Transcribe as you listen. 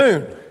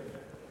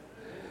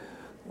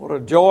What a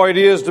joy it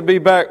is to be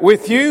back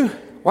with you.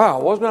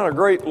 Wow, wasn't that a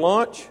great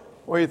lunch?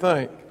 What do you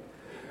think?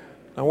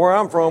 Now, where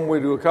I'm from, we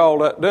would call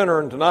that dinner,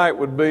 and tonight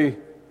would be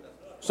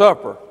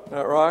supper. Is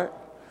that right?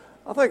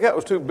 I think that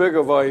was too big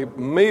of a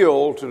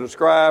meal to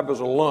describe as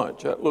a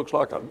lunch. That looks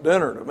like a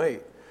dinner to me.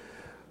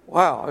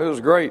 Wow, it was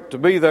great to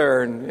be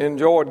there and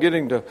enjoyed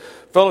getting to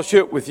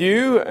fellowship with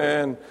you,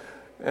 and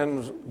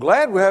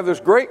glad we have this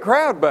great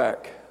crowd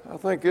back. I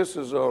think this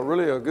is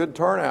really a good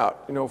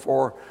turnout,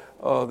 for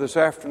this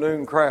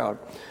afternoon crowd.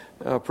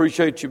 I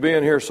appreciate you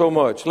being here so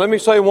much. Let me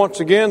say once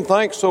again,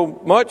 thanks so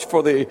much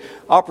for the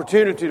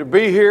opportunity to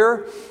be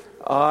here.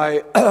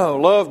 I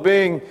love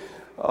being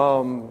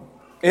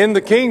in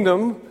the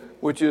kingdom,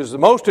 which is the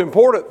most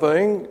important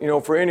thing,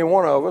 for any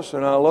one of us,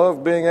 and I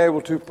love being able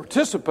to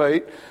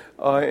participate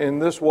in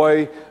this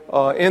way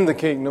in the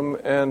kingdom,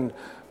 and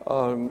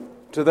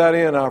to that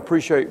end, I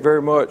appreciate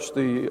very much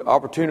the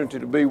opportunity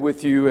to be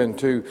with you and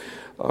to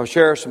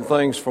share some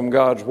things from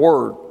God's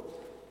Word.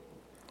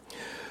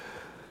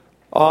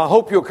 I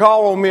hope you'll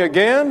call on me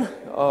again.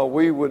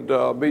 We would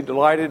be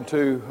delighted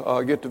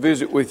to get to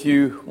visit with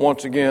you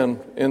once again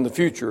in the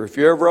future. If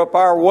you're ever up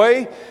our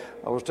way,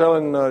 I was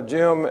telling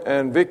Jim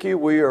and Vicki,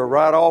 we are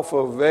right off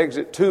of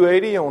exit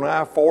 280 on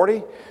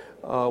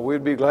I-40.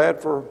 We'd be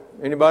glad for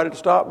anybody to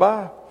stop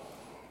by.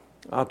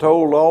 I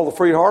told all the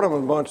Freed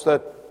Hardeman bunch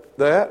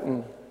that,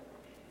 and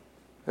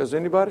has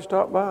anybody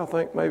stopped by? I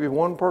think maybe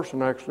one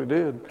person actually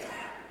did.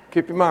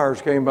 Kippy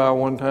Myers came by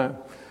one time.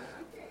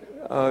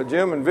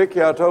 Jim and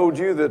Vicki, I told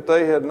you that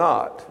they had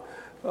not.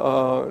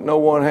 No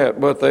one had,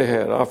 but they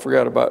had. I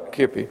forgot about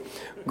Kippy.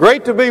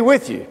 Great to be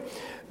with you.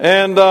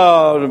 And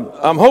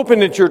I'm hoping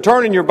that you're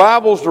turning your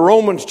Bibles to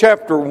Romans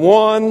chapter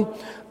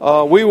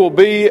 1. We will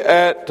be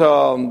at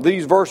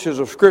these verses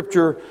of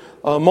Scripture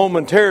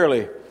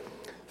momentarily.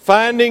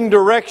 Finding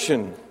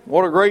direction.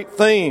 What a great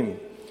theme.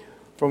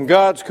 From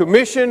God's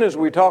commission, as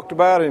we talked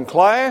about in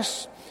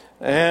class,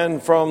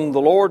 and from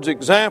the Lord's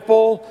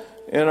example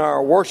in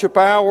our worship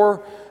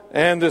hour,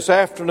 and this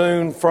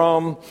afternoon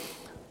from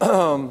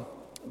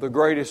the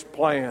greatest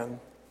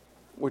plan,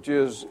 which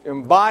is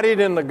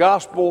embodied in the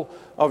gospel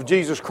of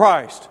Jesus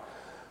Christ.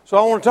 So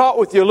I want to talk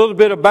with you a little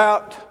bit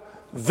about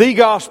the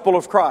gospel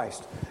of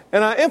Christ.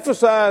 And I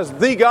emphasize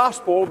the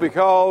gospel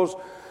because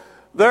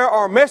there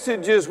are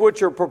messages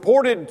which are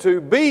purported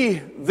to be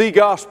the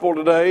gospel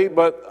today,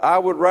 but I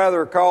would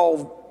rather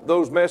call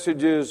those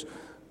messages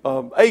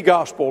a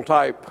gospel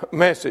type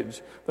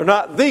message. They're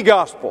not the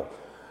gospel.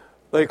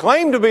 They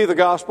claim to be the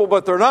gospel,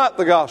 but they're not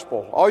the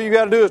gospel. All you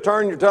got to do is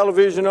turn your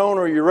television on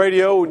or your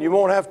radio, and you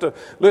won't have to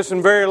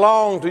listen very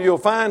long till you'll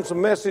find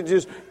some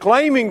messages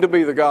claiming to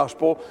be the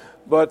gospel,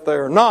 but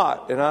they're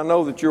not. And I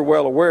know that you're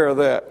well aware of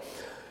that.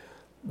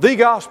 The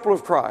gospel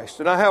of Christ.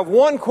 And I have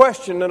one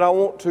question that I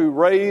want to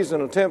raise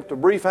and attempt a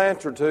brief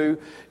answer to,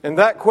 and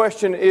that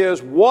question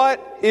is,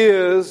 what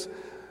is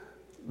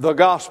the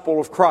gospel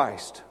of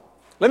Christ?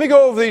 Let me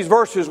go over these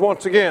verses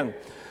once again.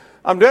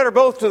 I'm debtor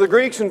both to the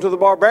Greeks and to the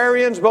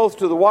barbarians, both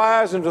to the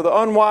wise and to the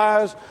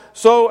unwise.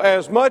 So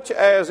as much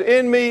as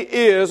in me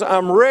is,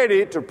 I'm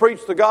ready to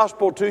preach the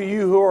gospel to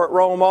you who are at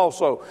Rome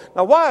also.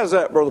 Now why is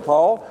that, Brother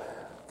Paul?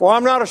 For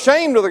I'm not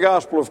ashamed of the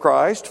gospel of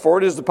Christ, for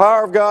it is the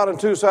power of God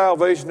unto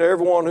salvation to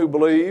everyone who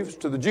believes,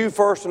 to the Jew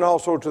first and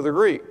also to the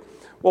Greek.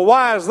 Well,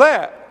 why is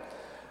that?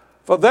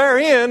 For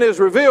therein is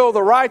revealed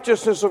the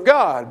righteousness of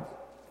God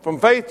from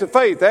faith to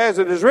faith. As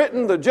it is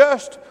written, the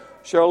just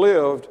shall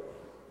live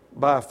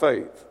by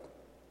faith.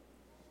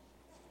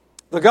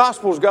 The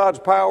gospel is God's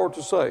power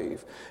to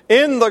save.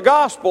 In the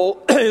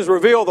gospel is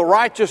revealed the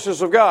righteousness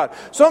of God.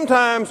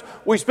 Sometimes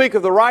we speak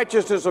of the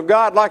righteousness of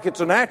God like it's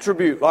an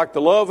attribute, like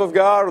the love of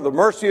God or the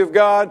mercy of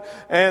God,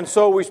 and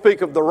so we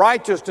speak of the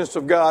righteousness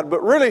of God.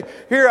 But really,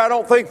 here I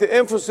don't think the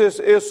emphasis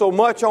is so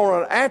much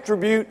on an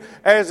attribute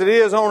as it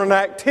is on an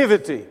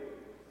activity.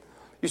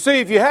 You see,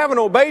 if you haven't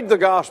obeyed the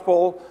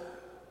gospel,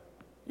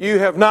 you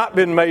have not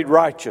been made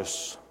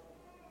righteous.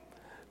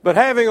 But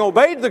having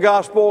obeyed the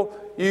gospel,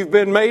 you've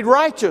been made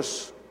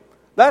righteous.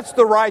 That's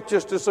the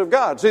righteousness of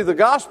God. See, the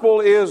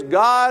gospel is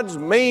God's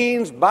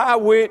means by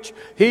which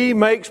He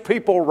makes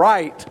people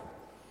right.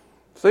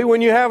 See,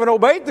 when you haven't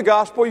obeyed the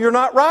gospel, you're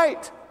not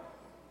right.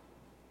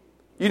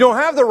 You don't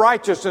have the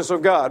righteousness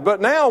of God.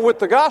 But now with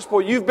the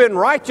gospel, you've been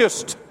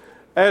righteous,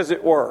 as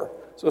it were.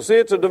 So see,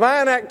 it's a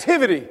divine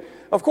activity.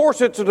 Of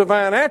course, it's a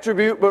divine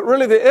attribute, but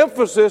really the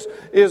emphasis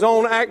is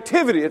on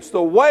activity. It's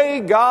the way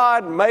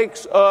God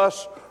makes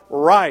us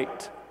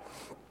right.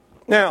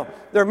 Now,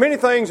 there are many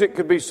things that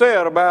could be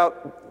said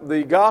about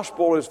the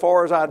gospel as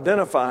far as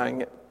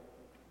identifying it.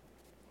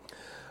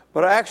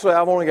 But actually,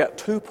 I've only got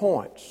 2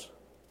 points.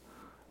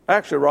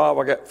 Actually, Rob,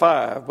 I got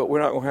 5, but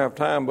we're not going to have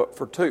time but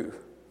for 2.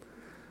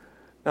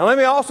 Now, let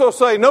me also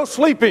say, no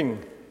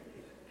sleeping.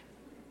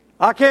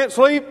 I can't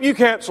sleep, you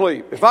can't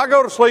sleep. If I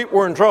go to sleep,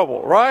 we're in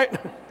trouble, right?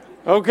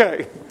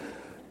 Okay.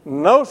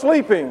 No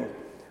sleeping.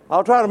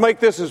 I'll try to make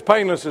this as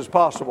painless as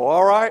possible,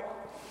 all right?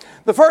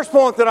 The first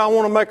point that I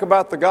want to make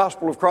about the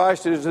gospel of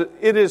Christ is that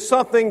it is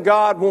something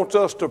God wants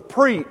us to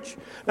preach.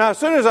 Now, as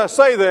soon as I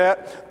say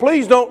that,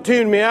 please don't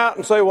tune me out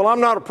and say, well, I'm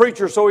not a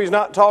preacher, so he's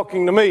not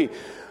talking to me.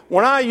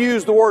 When I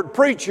use the word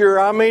preach here,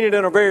 I mean it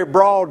in a very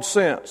broad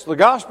sense. The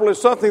gospel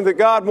is something that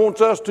God wants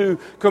us to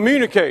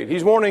communicate.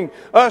 He's wanting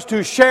us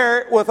to share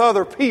it with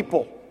other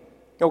people.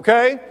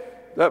 Okay?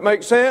 That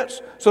makes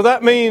sense? So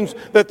that means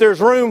that there's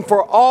room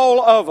for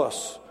all of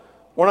us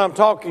when I'm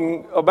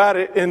talking about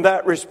it in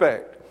that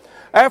respect.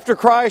 After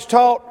Christ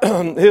taught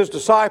his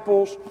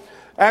disciples,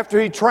 after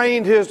he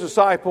trained his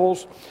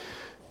disciples,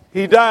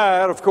 he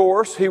died, of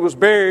course. He was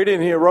buried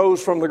and he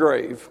arose from the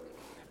grave.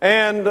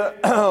 And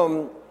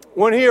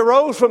when he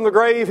arose from the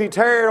grave, he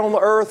tarried on the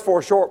earth for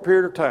a short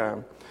period of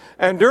time.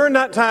 And during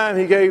that time,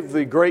 he gave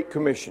the Great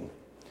Commission.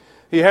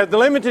 He had the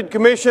limited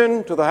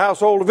commission to the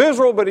household of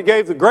Israel, but he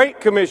gave the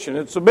Great Commission.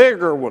 It's a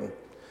bigger one.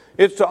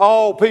 It's to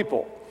all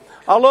people.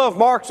 I love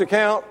Mark's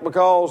account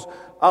because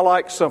I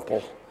like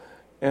simple.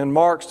 And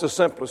Mark's the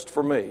simplest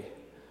for me.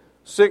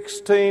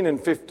 16 and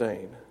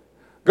 15.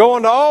 Go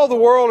into all the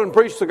world and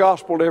preach the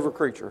gospel to every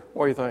creature.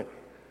 What do you think?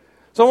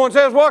 Someone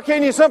says, well,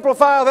 can you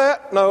simplify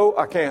that? No,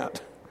 I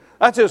can't.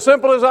 That's as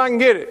simple as I can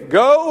get it.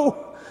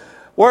 Go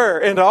where?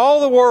 Into all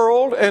the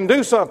world and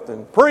do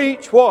something.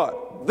 Preach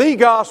what? The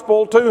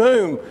gospel to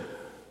whom?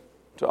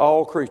 To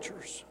all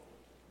creatures.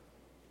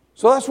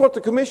 So that's what the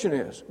commission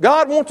is.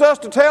 God wants us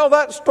to tell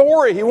that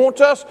story. He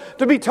wants us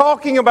to be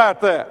talking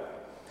about that.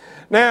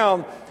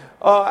 Now,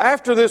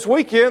 after this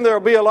weekend, there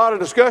will be a lot of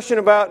discussion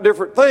about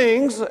different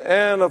things.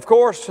 And, of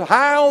course,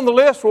 high on the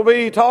list will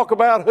be talk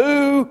about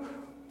who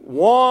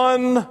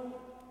won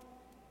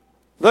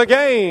the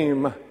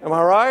game. Am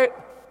I right?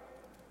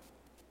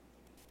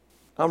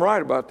 I'm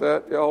right about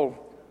that. Y'all,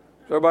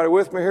 is everybody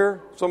with me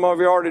here? Some of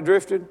you already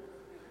drifted.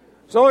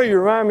 Some of you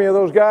remind me of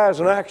those guys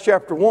in Acts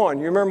chapter 1.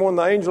 You remember when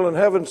the angel in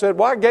heaven said,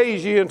 why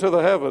gaze ye into the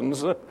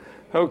heavens?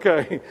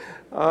 Okay.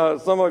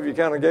 Some of you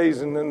kind of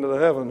gazing into the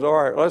heavens. All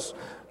right,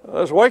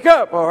 let's wake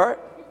up, all right?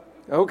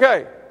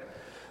 Okay.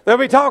 They'll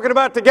be talking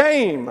about the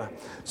game.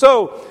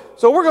 So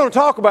we're going to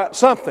talk about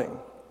something.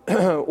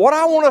 What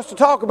I want us to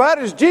talk about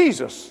is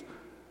Jesus.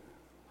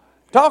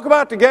 Talk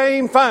about the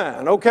game,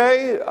 fine,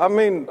 okay? I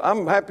mean,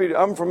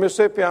 I'm from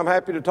Mississippi. I'm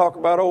happy to talk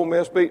about Ole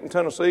Miss beating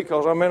Tennessee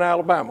because I'm in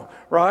Alabama,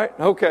 right?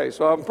 Okay,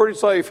 so I'm pretty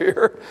safe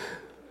here.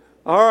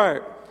 All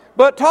right.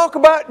 But talk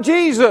about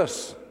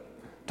Jesus.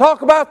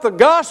 Talk about the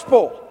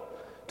gospel.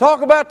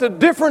 Talk about the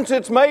difference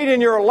it's made in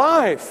your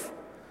life.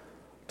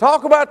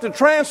 Talk about the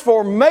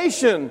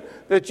transformation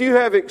that you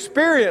have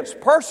experienced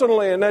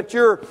personally and that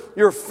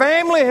your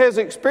family has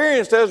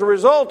experienced as a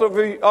result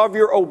of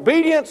your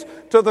obedience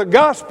to the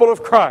gospel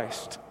of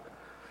Christ.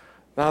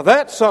 Now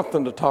that's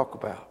something to talk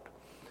about.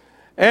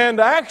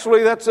 And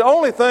actually that's the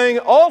only thing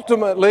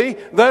ultimately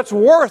that's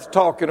worth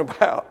talking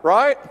about,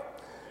 right?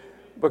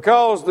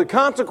 Because the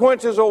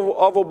consequences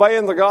of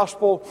obeying the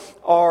gospel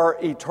are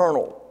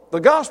eternal.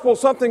 The gospel is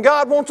something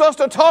God wants us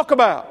to talk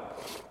about.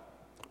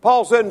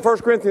 Paul said in 1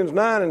 Corinthians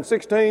 9 and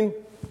 16,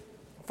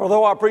 for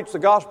though I preach the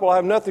gospel, I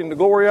have nothing to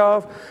glory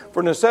of,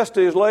 for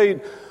necessity is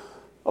laid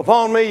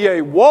upon me,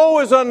 yea, woe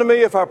is unto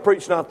me if I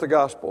preach not the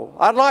gospel.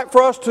 I'd like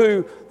for us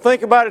to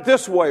think about it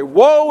this way.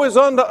 Woe is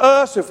unto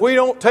us if we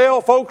don't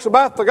tell folks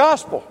about the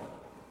gospel.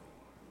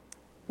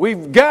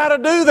 We've got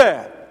to do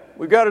that.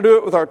 We've got to do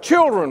it with our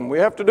children. We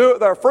have to do it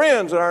with our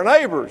friends and our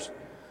neighbors.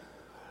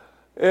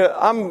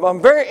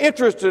 I'm very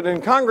interested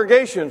in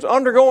congregations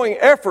undergoing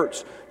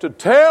efforts to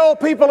tell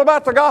people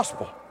about the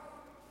gospel.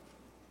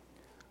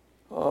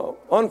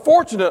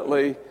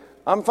 Unfortunately,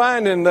 I'm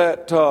finding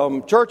that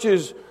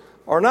churches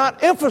are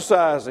not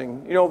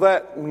emphasizing,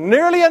 that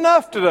nearly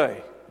enough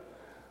today.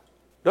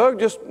 Doug,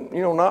 just,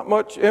 not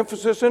much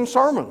emphasis in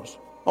sermons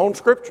on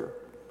Scripture.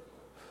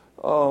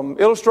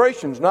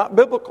 Illustrations, not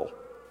biblical.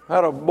 I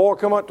had a boy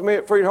come up to me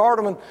at Freed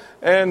Hardeman,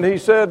 and he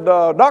said,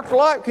 Dr.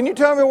 Light, can you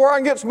tell me where I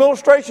can get some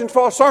illustrations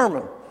for a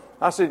sermon?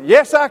 I said,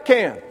 yes, I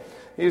can.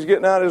 He was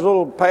getting out his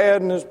little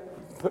pad and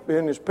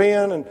his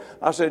pen, and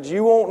I said,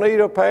 you won't need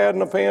a pad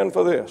and a pen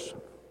for this.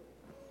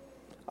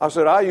 I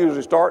said, I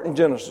usually start in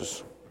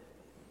Genesis.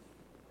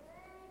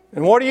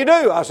 And what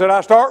do? I said, I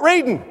start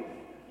reading.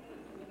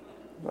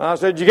 I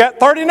said, you got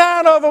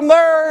 39 of them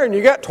there, and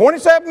you got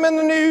 27 in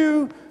the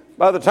New.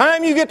 By the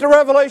time you get to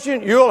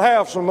Revelation, you'll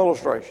have some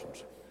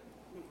illustrations.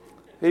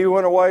 He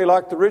went away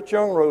like the rich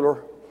young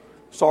ruler,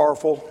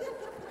 sorrowful.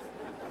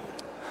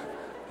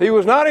 He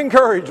was not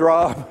encouraged,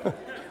 Rob.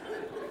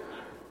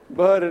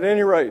 But at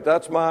any rate,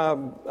 that's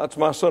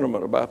my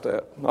sentiment about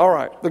that. All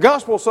right. The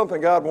gospel is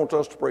something God wants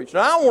us to preach.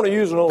 Now, I want to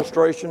use an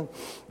illustration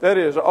that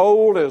is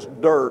old as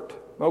dirt,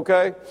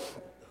 okay?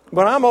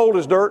 But I'm old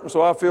as dirt, and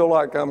so I feel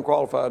like I'm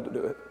qualified to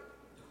do it.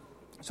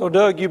 So,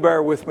 Doug, you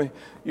bear with me.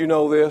 You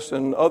know this,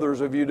 and others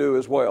of you do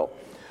as well.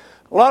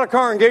 A lot of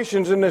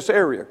congregations in this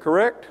area,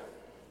 correct?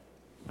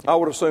 I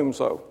would assume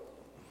so.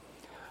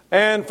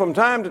 And from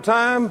time to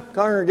time,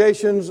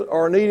 congregations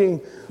are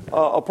needing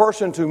a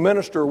person to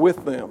minister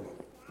with them.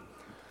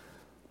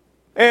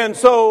 And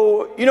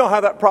so, you know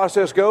how that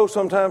process goes.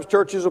 Sometimes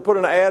churches will put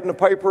an ad in the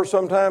paper.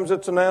 Sometimes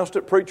it's announced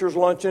at preachers'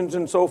 luncheons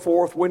and so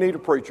forth. We need a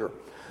preacher.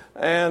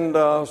 And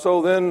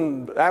so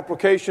then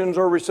applications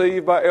are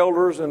received by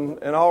elders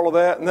and all of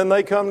that. And then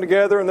they come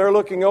together and they're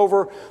looking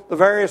over the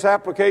various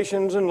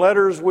applications and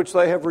letters which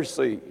they have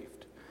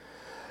received.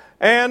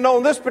 And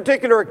on this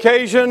particular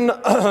occasion,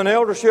 an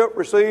eldership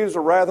receives a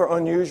rather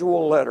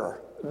unusual letter.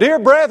 Dear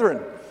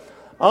brethren,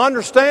 I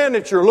understand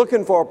that you're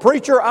looking for a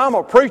preacher. I'm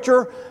a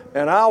preacher,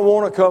 and I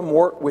want to come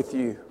work with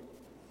you.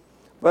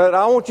 But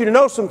I want you to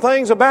know some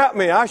things about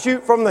me. I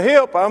shoot from the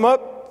hip. I'm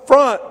up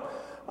front.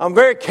 I'm a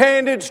very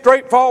candid,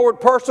 straightforward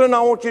person.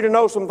 I want you to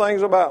know some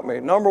things about me.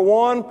 Number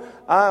one,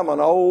 I'm an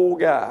old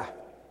guy.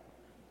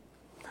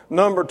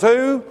 Number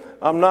two,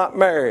 I'm not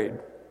married.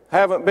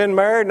 Haven't been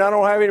married, and I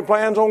don't have any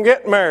plans on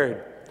getting married.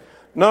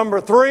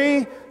 Number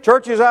three,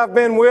 churches I've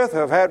been with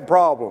have had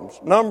problems.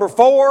 Number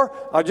four,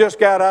 I just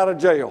got out of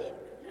jail.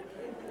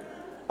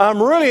 I'm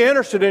really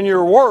interested in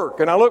your work,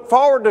 and I look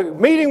forward to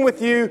meeting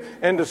with you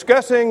and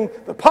discussing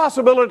the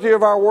possibility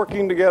of our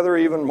working together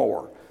even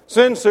more.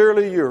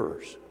 Sincerely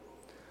yours.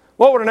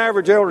 What would an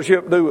average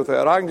eldership do with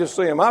that? I can just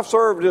see them. I've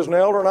served as an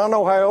elder, and I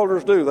know how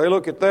elders do. They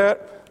look at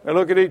that, they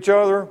look at each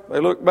other, they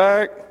look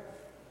back.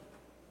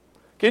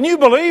 Can you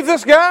believe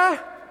this guy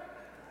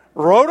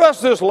wrote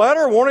us this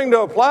letter wanting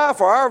to apply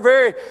for our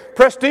very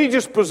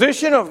prestigious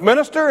position of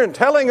minister and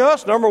telling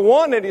us, number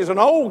one, that he's an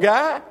old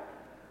guy?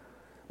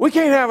 We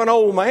can't have an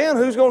old man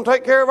who's going to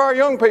take care of our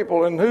young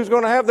people and who's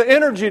going to have the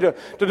energy to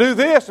do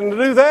this and to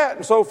do that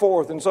and so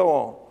forth and so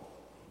on.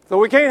 So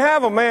we can't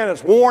have a man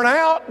that's worn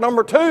out.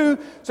 Number two,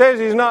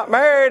 says he's not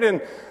married.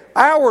 And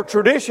our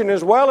tradition,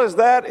 as well as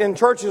that in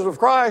churches of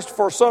Christ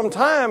for some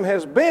time,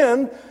 has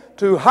been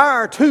to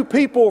hire two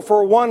people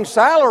for one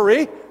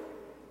salary.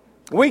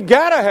 We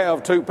got to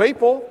have two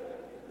people.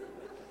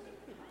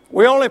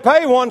 We only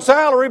pay one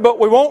salary, but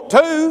we want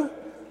two.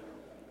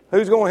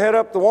 Who's going to head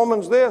up the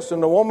woman's this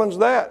and the woman's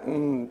that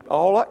and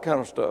all that kind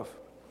of stuff.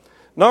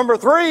 Number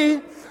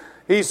three,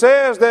 he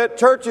says that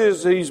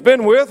churches he's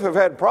been with have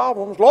had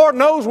problems. Lord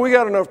knows we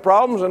got enough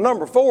problems. And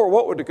number four,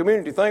 what would the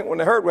community think when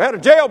they heard we had a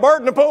jailbird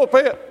in the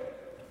pulpit?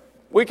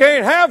 We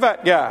can't have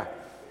that guy.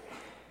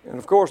 And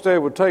of course they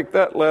would take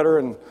that letter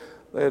and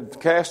they'd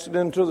cast it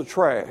into the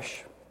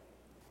trash.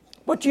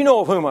 But you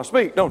know of whom I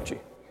speak, don't you?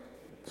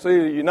 See,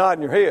 you're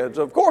nodding your heads.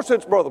 Of course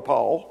it's Brother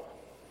Paul.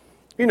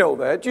 You know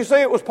that. You see,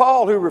 it was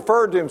Paul who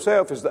referred to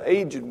himself as the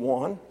aged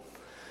one.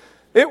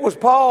 It was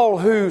Paul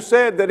who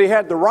said that he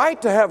had the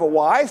right to have a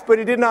wife, but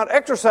he did not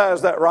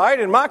exercise that right.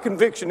 And my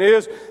conviction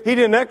is he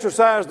didn't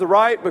exercise the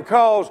right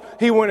because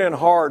he went in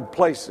hard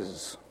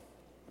places.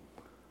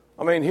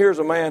 I mean, here's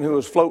a man who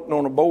was floating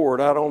on a board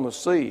out on the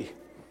sea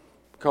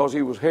because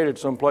he was headed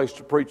someplace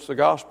to preach the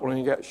gospel and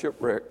he got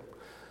shipwrecked.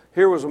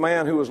 Here was a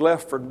man who was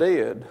left for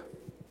dead.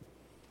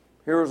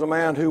 Here was a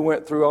man who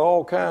went through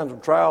all kinds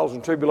of trials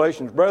and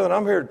tribulations. Brethren,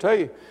 I'm here to tell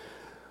you,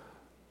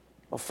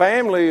 a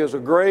family is a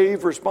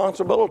grave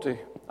responsibility.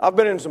 I've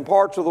been in some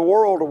parts of the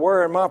world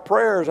where in my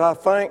prayers I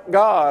thank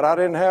God I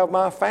didn't have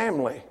my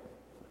family.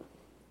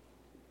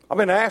 I've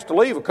been asked to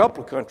leave a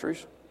couple of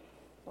countries.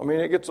 I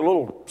mean, it gets a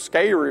little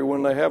scary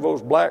when they have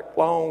those black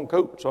long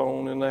coats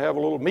on and they have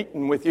a little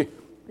meeting with you,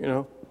 you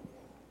know.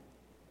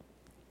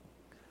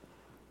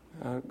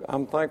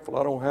 I'm thankful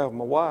I don't have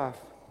my wife.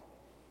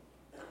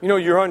 You know,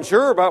 you're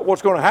unsure about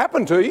what's going to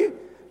happen to you.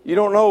 You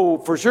don't know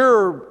for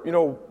sure, you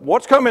know,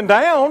 what's coming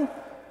down.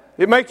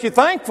 It makes you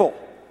thankful.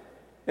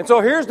 And so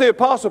here's the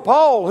Apostle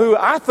Paul, who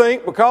I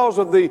think because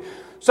of the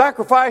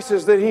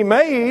sacrifices that he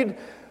made,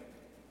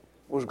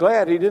 was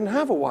glad he didn't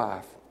have a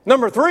wife.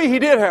 Number three, he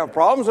did have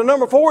problems. And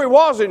number four, he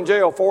was in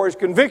jail for his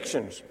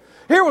convictions.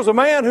 Here was a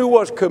man who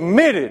was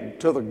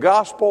committed to the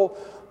gospel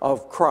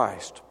of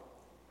Christ.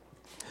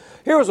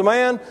 Here was a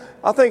man,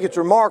 I think it's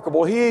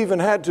remarkable, he even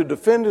had to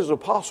defend his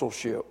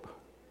apostleship.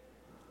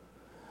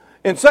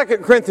 In 2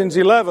 Corinthians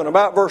 11,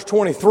 about verse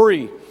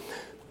 23,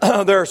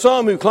 there are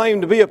some who claim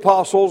to be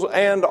apostles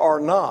and are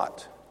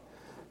not.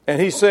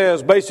 And he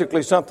says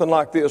basically something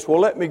like this,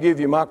 well, let me give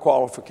you my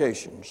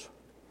qualifications.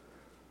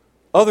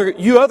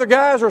 You other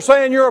guys are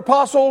saying you're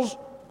apostles.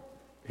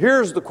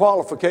 Here's the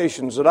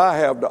qualifications that I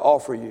have to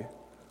offer you.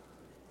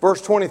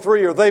 Verse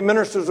 23, are they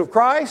ministers of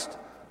Christ?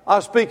 I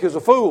speak as a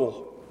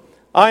fool.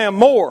 I am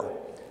more.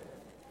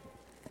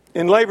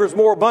 In labors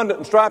more abundant,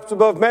 and stripes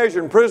above measure,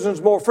 and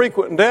prisons more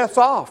frequent, and deaths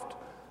oft.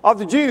 Of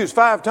the Jews,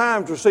 5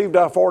 times received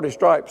I 40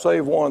 stripes,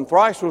 save one.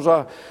 Thrice was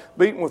I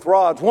beaten with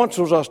rods. Once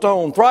was I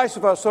stoned. Thrice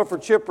have I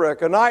suffered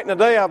shipwreck. A night and a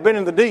day I've been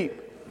in the deep.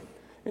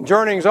 In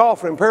journeyings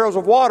often, in perils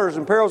of waters,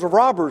 in perils of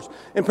robbers,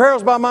 in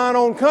perils by mine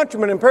own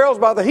countrymen, in perils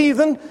by the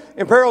heathen,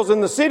 in perils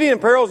in the city, in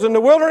perils in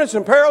the wilderness,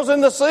 in perils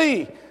in the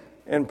sea,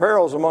 in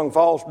perils among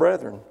false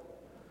brethren.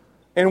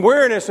 In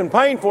weariness and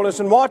painfulness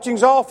and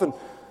watchings often,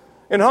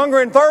 in hunger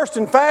and thirst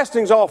and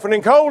fastings often,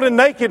 in cold and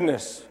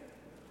nakedness.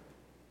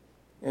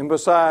 And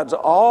besides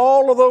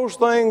all of those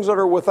things that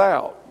are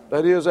without,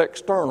 that is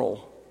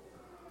external,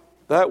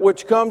 that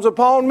which comes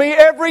upon me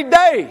every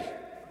day,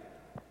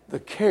 the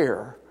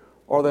care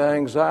or the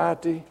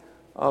anxiety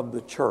of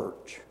the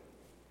church.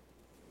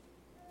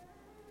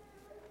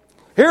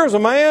 Here's a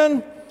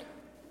man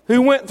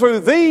who went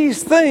through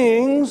these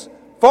things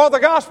for the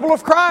gospel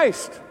of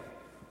Christ.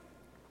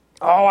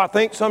 Oh, I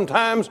think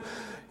sometimes,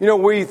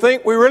 we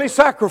think we really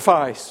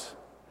sacrifice.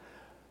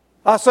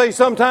 I say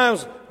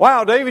sometimes,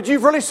 wow, David,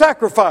 you've really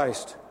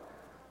sacrificed.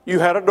 You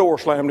had a door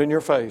slammed in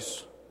your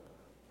face.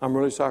 I'm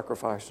really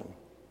sacrificing.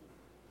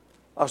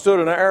 I stood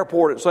in an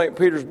airport at St.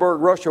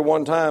 Petersburg, Russia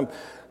one time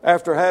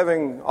after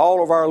having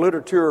all of our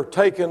literature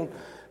taken,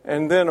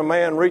 and then a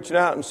man reaching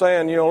out and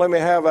saying, let me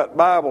have that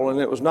Bible. And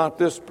it was not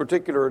this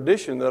particular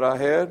edition that I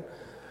had,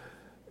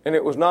 and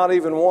it was not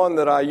even one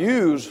that I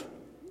use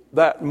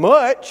that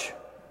much,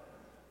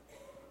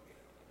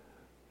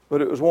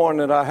 but it was one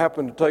that I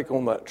happened to take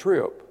on that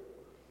trip.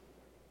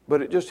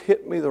 But it just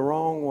hit me the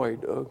wrong way,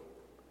 Doug.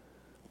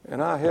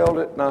 And I held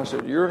it and I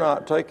said, you're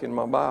not taking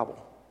my Bible.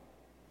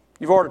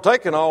 You've already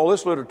taken all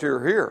this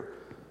literature here.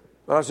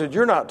 But I said,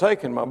 you're not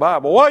taking my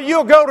Bible. Well,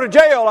 you'll go to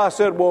jail. I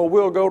said, well,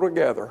 we'll go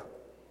together.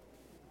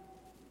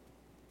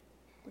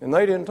 And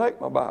they didn't take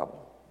my Bible.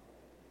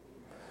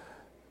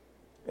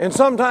 And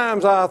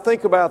sometimes I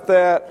think about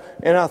that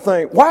and I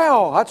think,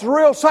 wow, that's a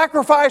real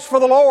sacrifice for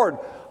the Lord.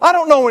 I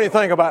don't know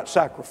anything about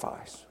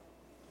sacrifice.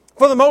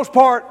 For the most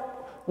part,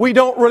 we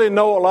don't really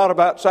know a lot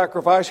about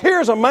sacrifice.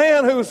 Here's a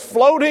man who's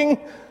floating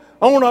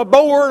on a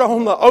board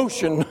on the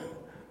ocean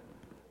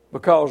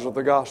because of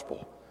the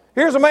gospel.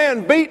 Here's a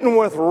man beaten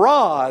with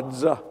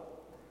rods,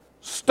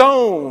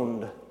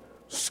 stoned,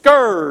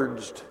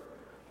 scourged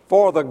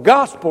for the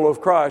gospel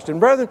of Christ. And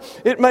brethren,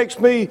 it makes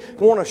me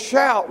want to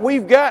shout,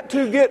 we've got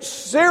to get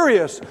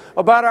serious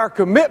about our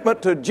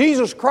commitment to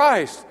Jesus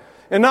Christ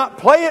and not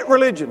play at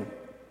religion.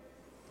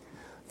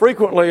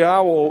 Frequently, I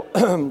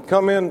will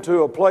come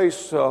into a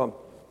place as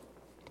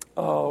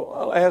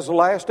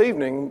last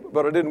evening,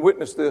 but I didn't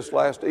witness this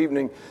last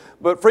evening.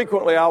 But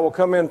frequently, I will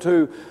come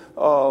into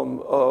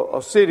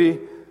a city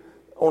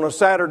on a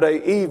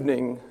Saturday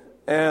evening,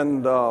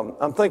 and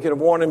I'm thinking of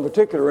one in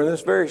particular in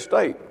this very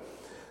state.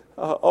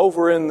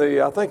 Over in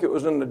I think it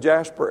was in the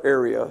Jasper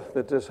area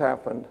that this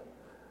happened.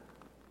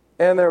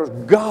 And there was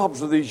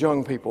gobs of these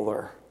young people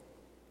there.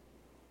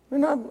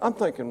 And I'm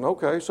thinking,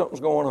 okay, something's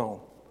going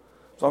on.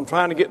 So I'm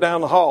trying to get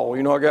down the hall.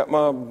 I got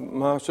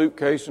my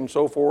suitcase and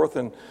so forth,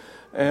 and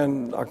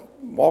I'm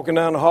walking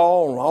down the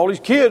hall, and all these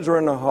kids are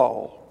in the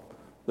hall.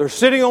 They're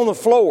sitting on the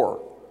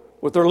floor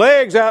with their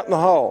legs out in the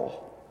hall.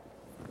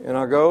 And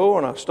I go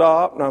and I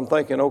stop, and I'm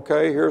thinking,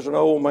 okay, here's an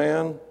old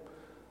man.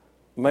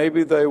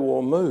 Maybe they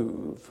will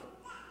move.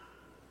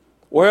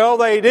 Well,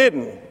 they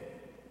didn't.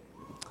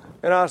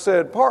 And I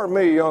said, pardon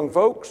me, young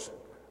folks,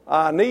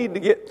 I need to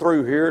get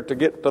through here to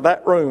get to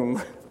that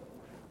room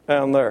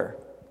down there.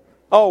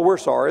 Oh, we're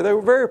sorry. They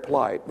were very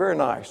polite, very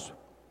nice.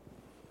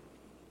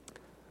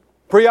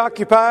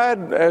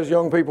 Preoccupied, as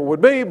young people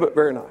would be, but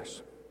very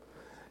nice.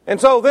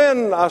 And so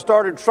then I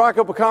started to strike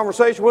up a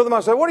conversation with them. I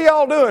said, what are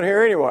y'all doing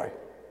here anyway?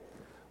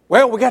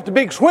 Well, we got the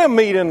big swim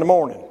meet in the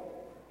morning.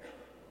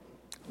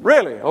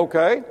 Really?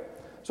 Okay.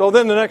 So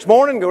then the next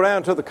morning, go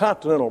down to the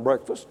continental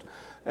breakfast,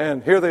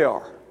 and here they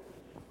are.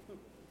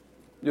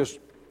 Just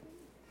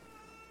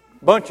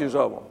bunches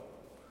of them.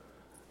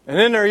 And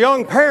then their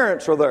young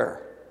parents are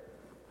there.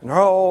 And they're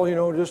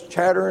all, just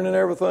chattering and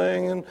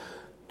everything and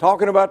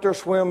talking about their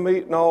swim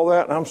meet and all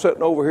that. And I'm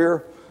sitting over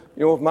here,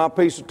 with my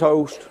piece of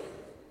toast.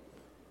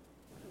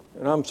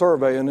 And I'm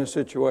surveying this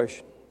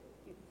situation.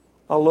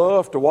 I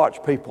love to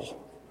watch people.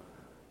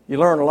 You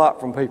learn a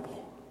lot from people.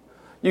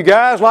 You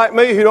guys like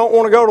me who don't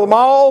want to go to the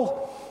mall,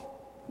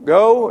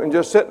 go and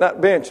just sit in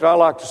that bench that I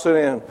like to sit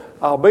in.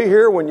 I'll be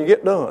here when you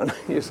get done,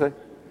 you see.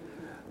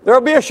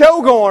 There'll be a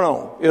show going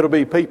on. It'll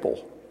be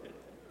people.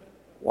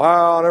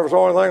 Wow, I never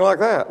saw anything like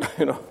that,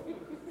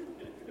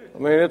 I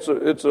mean,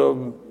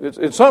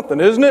 it's something,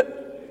 isn't it?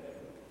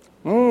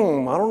 I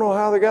don't know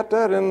how they got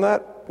that in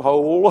that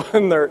hole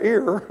in their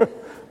ear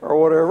or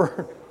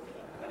whatever.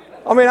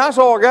 I mean, I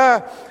saw a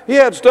guy, he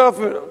had stuff,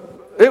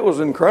 it was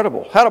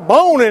incredible. Had a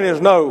bone in his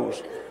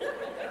nose.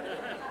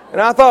 And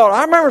I thought,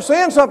 I remember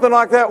seeing something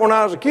like that when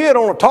I was a kid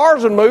on a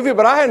Tarzan movie,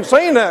 but I hadn't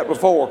seen that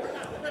before.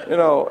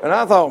 And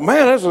I thought,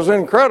 man, this is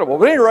incredible.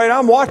 But at any rate,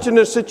 I'm watching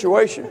this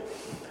situation.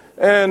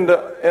 And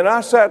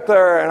I sat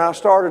there and I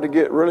started to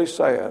get really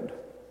sad.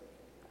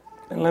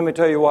 And let me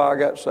tell you why I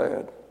got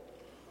sad.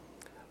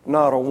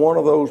 Not a one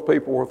of those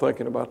people were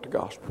thinking about the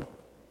gospel.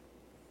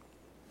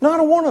 Not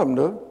a one of them,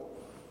 dude.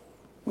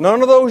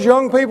 None of those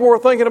young people were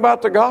thinking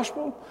about the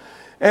gospel.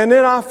 And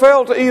then I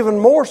felt even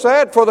more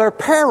sad for their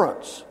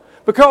parents,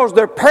 because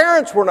their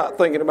parents were not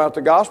thinking about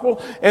the gospel.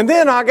 And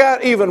then I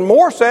got even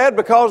more sad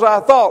because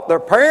I thought their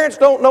parents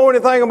don't know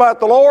anything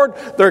about the Lord,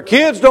 their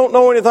kids don't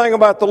know anything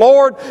about the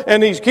Lord,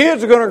 and these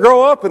kids are going to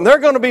grow up and they're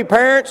going to be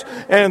parents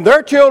and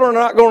their children are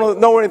not going to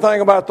know anything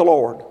about the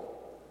Lord.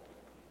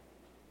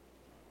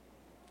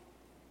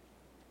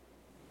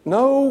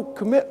 No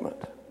commitment,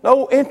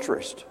 no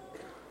interest,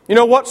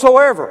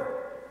 whatsoever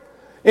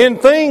in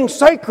things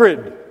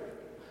sacred.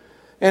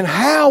 And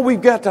how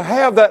we've got to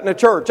have that in the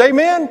church.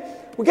 Amen?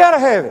 We got to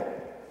have it.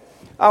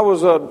 I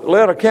was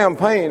led a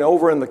campaign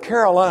over in the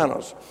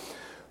Carolinas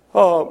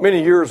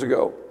many years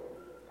ago.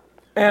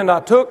 And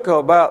I took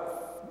about,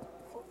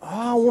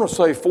 I want to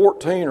say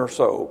 14 or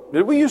so.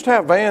 Did we used to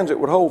have vans that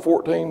would hold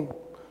 14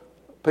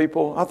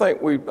 people? I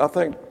think we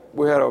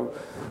had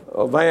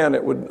a van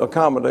that would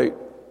accommodate.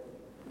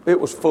 It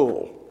was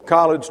full.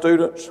 College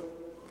students.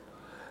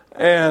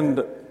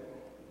 And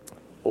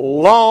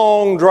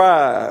long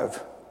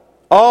drive.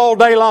 All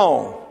day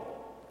long.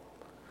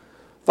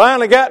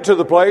 Finally got to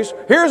the place.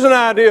 Here's an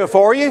idea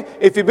for you.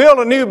 If you build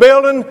a new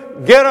building,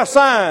 get a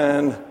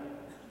sign.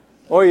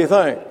 What do you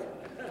think?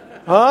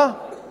 Huh?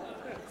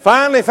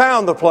 Finally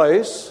found the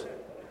place.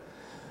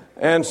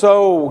 And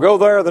so we'll go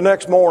there the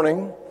next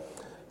morning.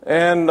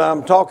 And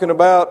I'm talking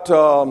about,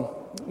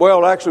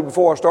 actually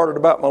before I started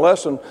about my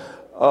lesson,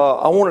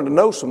 I wanted to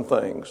know some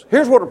things.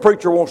 Here's what a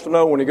preacher wants to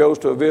know when he goes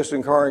to a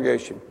visiting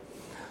congregation.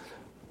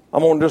 I'm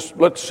going to just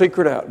let the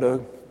secret out,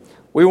 Doug.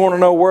 We want to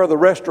know where the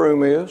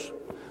restroom is.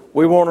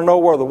 We want to know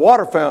where the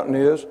water fountain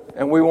is.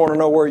 And we want to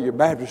know where your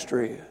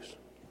baptistry is.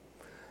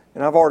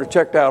 And I've already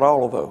checked out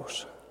all of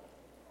those.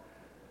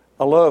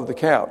 I love the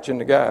couch in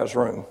the guy's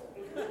room.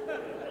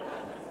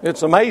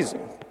 It's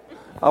amazing.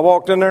 I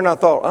walked in there and I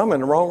thought, I'm in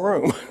the wrong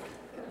room.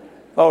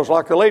 Oh, it's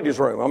like a lady's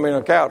room. I mean,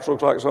 a couch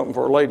looks like something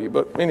for a lady.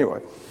 But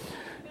anyway,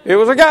 it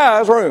was a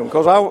guy's room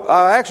because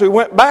I actually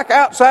went back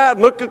outside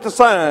and looked at the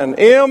sign.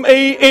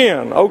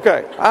 M-E-N.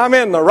 Okay, I'm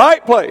in the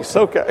right place.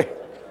 Okay.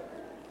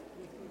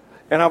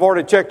 And I've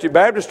already checked your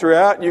baptistry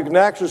out. You can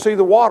actually see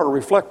the water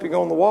reflecting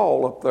on the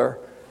wall up there.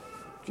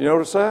 Did you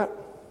notice that?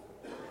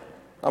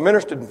 I'm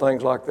interested in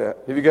things like that.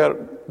 Have you got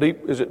it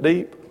deep? Is it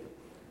deep?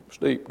 It's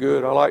deep.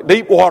 Good. I like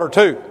deep water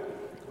too.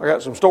 I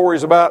got some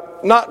stories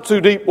about not too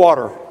deep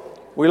water.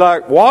 We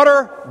like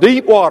water,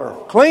 deep water,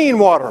 clean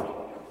water.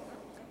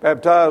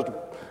 Baptized a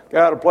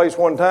guy at a place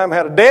one time,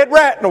 had a dead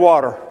rat in the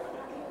water.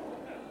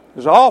 It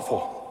was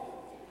awful.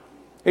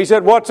 He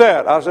said, "What's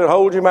that?" I said,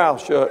 "Hold your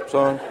mouth shut,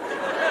 son."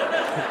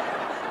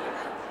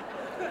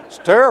 It's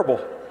terrible.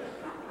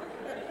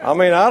 I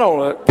mean, I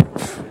don't.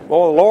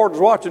 Well, the Lord's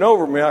watching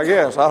over me, I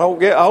guess. I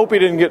hope he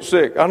didn't get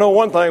sick. I know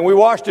one thing: we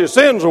washed his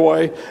sins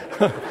away.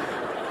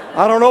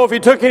 I don't know if he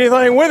took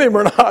anything with him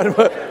or not,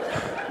 but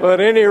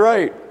at any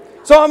rate.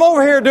 So I'm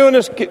over here doing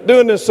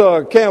this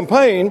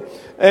campaign,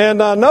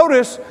 and I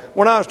noticed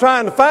when I was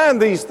trying to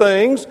find these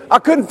things, I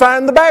couldn't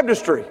find the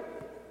baptistry.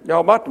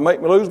 Y'all about to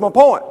make me lose my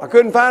point. I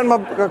couldn't find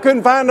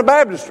the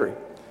baptistry.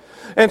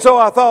 And so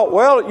I thought,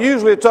 well,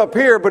 usually it's up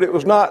here, but it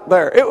was not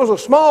there. It was a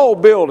small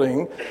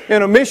building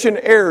in a mission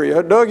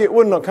area. Doug, it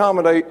wouldn't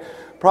accommodate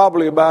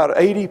probably about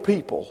 80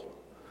 people.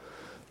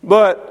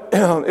 But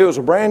it was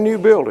a brand new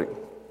building.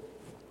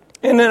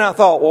 And then I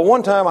thought, well,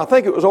 one time, I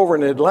think it was over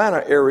in the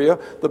Atlanta area,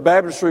 the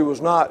baptistry was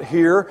not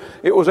here.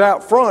 It was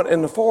out front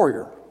in the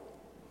foyer.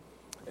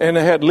 And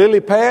they had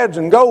lily pads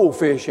and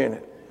goldfish in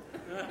it.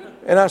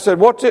 And I said,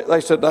 "What's it?" They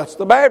said, "That's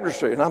the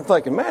baptistry." And I'm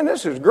thinking, man,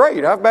 this is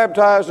great. I've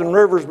baptized in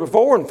rivers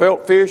before and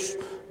felt fish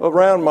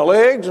around my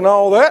legs and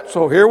all that.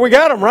 So here we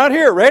got them right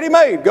here,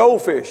 ready-made,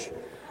 goldfish.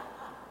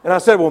 And I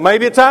said, well,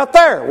 maybe it's out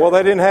there. Well,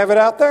 they didn't have it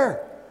out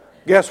there.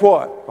 Guess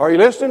what? Are you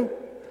listening?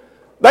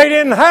 They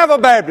didn't have a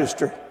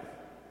baptistry.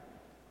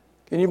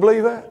 Can you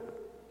believe that?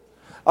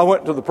 I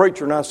went to the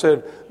preacher and I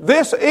said,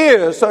 "This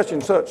is such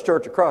and such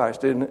Church of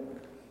Christ, isn't it?"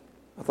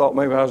 I thought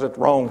maybe I was at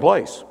the wrong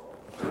place.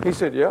 He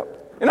said, "Yep."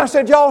 And I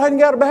said, "Y'all hadn't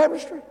got a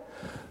baptistry?"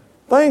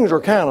 Things are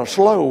kind of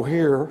slow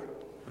here.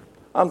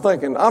 I'm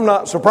thinking, I'm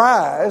not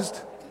surprised.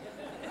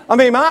 I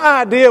mean,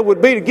 my idea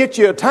would be to get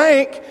you a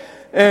tank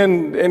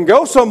and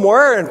go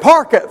somewhere and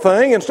park that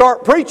thing and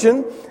start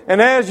preaching.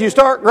 And as you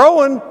start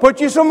growing, put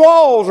you some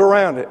walls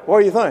around it. What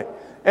do you think?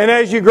 And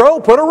as you grow,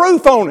 put a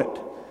roof on it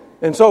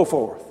and so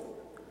forth.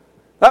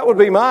 That would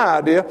be my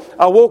idea.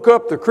 I woke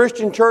up the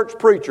Christian church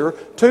preacher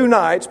 2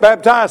 nights,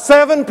 baptized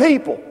 7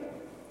 people.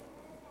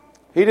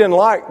 He didn't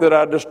like that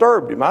I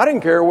disturbed him. I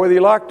didn't care whether he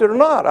liked it or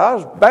not. I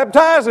was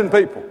baptizing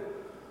people.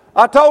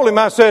 I told him,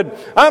 I said,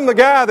 "I'm the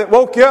guy that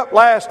woke you up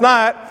last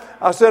night."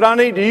 I said, "I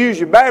need to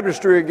use your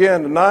baptistry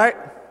again tonight."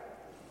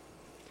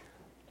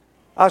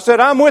 I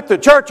said, "I'm with the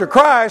Church of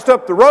Christ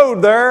up the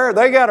road there.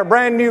 They got a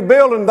brand new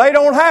building. They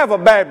don't have a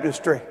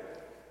baptistry.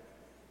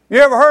 You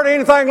ever heard of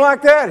anything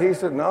like that?" He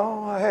said,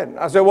 "No, I hadn't."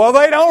 I said, "Well,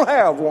 they don't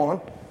have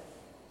one."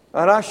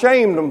 And I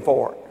shamed them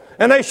for it.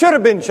 And they should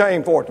have been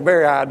shamed for it, the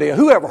very idea.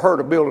 Who ever heard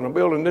of building a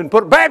building and didn't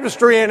put a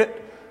baptistry in it?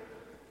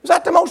 Is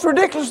that the most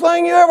ridiculous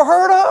thing you ever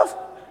heard of?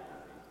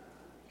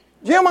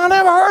 Jim, I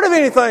never heard of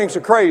anything so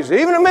crazy.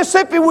 Even in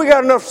Mississippi, we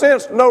got enough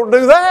sense to know to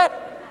do that.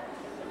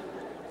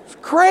 It's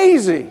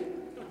crazy.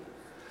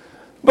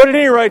 But at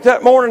any rate,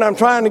 that morning I'm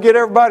trying to get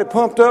everybody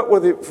pumped up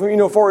with it,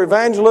 for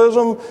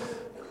evangelism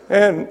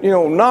and,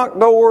 knock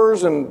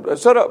doors and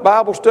set up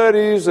Bible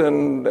studies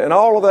and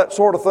all of that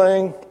sort of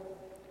thing.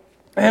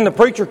 And the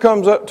preacher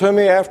comes up to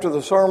me after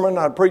the sermon.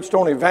 I preached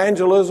on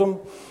evangelism.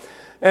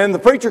 And the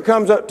preacher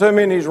comes up to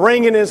me and he's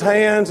wringing his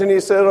hands and he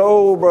said,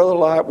 "Oh, Brother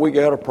Light, we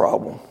got a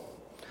problem."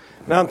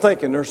 Now I'm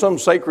thinking there's some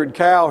sacred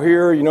cow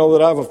here,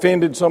 that I've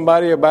offended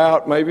somebody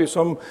about, maybe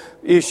some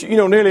issue.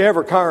 Nearly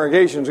every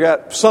congregation's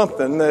got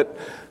something that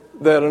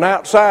an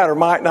outsider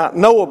might not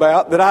know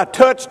about that I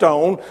touched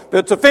on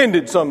that's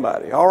offended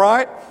somebody, all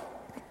right?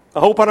 I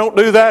hope I don't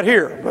do that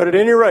here, but at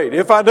any rate,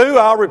 if I do,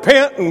 I'll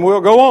repent and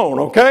we'll go on,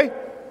 okay?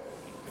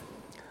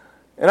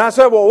 And I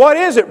said, well, what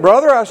is it,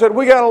 brother? I said,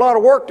 we got a lot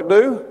of work to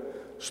do.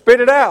 Spit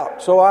it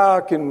out so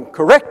I can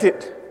correct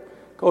it.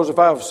 Because if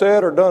I've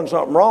said or done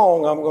something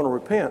wrong, I'm going to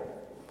repent.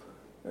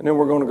 And then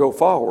we're going to go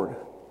forward.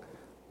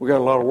 We got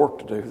a lot of work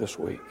to do this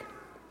week.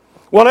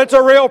 Well, it's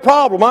a real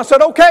problem. I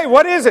said, okay,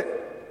 what is it?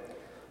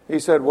 He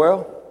said,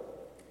 well,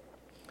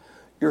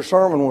 your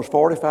sermon was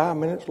 45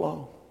 minutes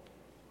long.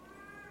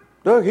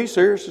 Doug, he's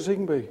serious as he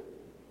can be.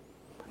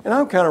 And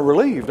I'm kind of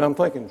relieved. I'm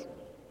thinking,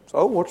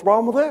 so what's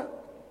wrong with that?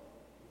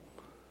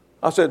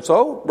 I said,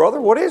 so, brother,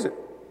 what is it?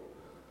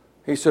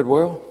 He said,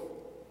 well,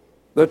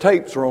 the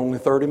tapes are only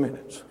 30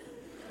 minutes.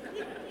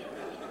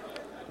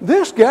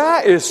 This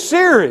guy is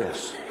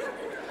serious.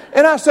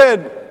 And I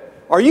said,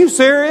 are you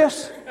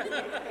serious?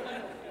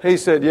 He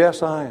said,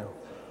 yes, I am.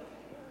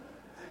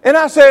 And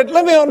I said,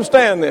 let me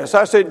understand this.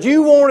 I said,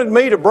 you wanted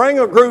me to bring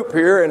a group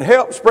here and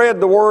help spread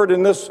the word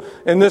in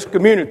this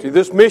community,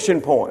 this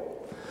mission point.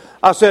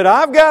 I said,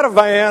 I've got a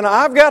van,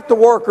 I've got the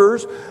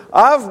workers,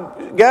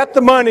 I've got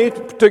the money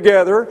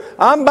together,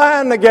 I'm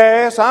buying the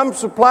gas, I'm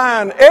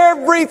supplying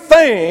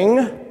everything,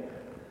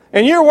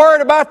 and you're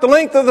worried about the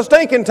length of the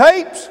stinking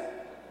tapes?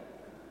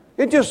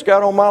 It just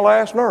got on my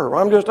last nerve.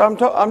 I'm just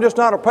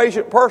not a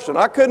patient person.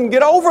 I couldn't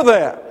get over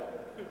that.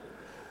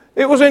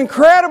 It was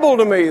incredible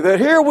to me that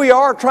here we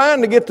are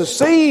trying to get the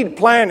seed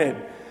planted,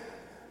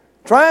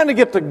 trying to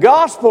get the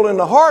gospel in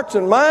the hearts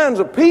and minds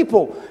of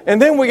people, and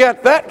then we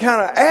got that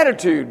kind of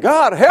attitude.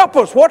 God, help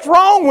us. What's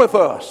wrong with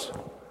us?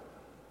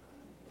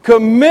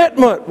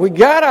 Commitment. We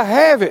got to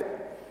have it.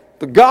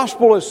 The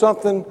gospel is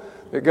something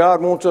that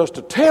God wants us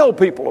to tell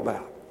people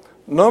about.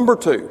 Number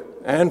 2,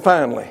 and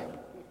finally,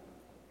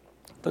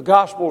 the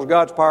gospel is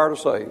God's power to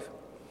save.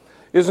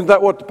 Isn't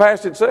that what the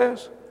passage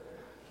says?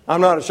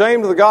 I'm not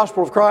ashamed of the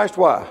gospel of Christ.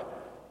 Why?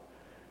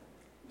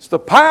 It's the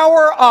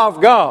power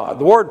of God.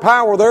 The word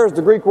power there is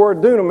the Greek word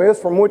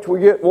dunamis, from which we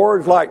get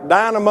words like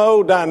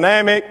dynamo,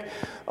 dynamic,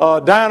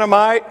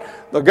 dynamite.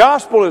 The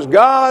gospel is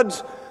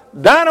God's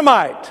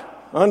dynamite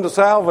unto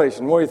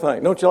salvation. What do you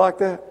think? Don't you like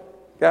that?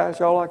 Guys,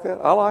 y'all like that?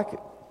 I like it.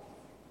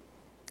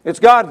 It's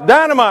God's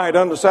dynamite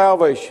unto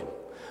salvation.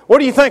 What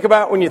do you think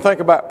about when you think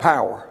about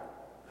power?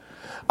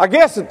 I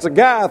guess it's a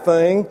guy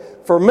thing.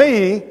 For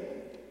me,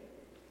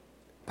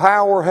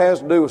 power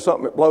has to do with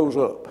something that blows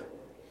up.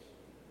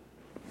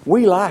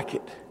 We like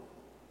it,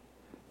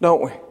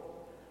 don't we?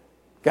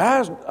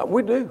 Guys,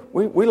 we do.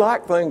 We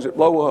like things that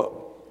blow up.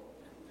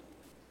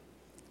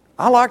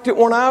 I liked it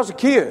when I was a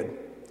kid.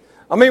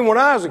 I mean, when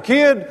I was a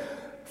kid,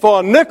 for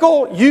a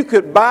nickel, you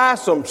could buy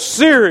some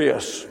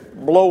serious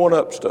blowing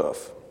up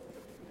stuff.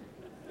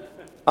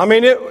 I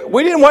mean,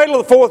 we didn't wait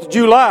till the 4th of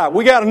July.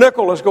 We got a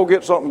nickel, let's go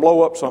get something,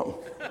 blow up something.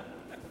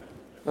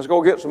 Let's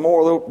go get some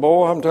more of those.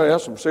 Boy, I'm telling you,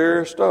 that's some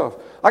serious stuff.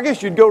 I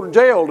guess you'd go to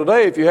jail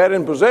today if you had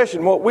in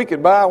possession what we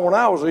could buy when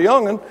I was a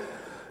young'un,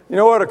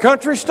 at a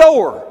country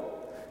store.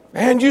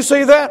 Man, did you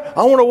see that?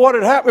 I wonder what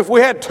would happen if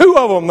we had 2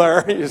 of them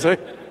there, you see.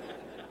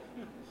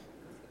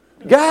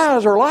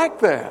 Guys are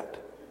like that.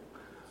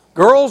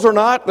 Girls are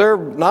not. They're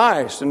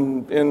nice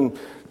and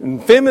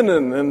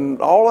feminine and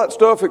all that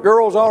stuff that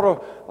girls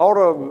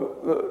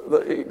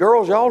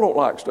girls, y'all don't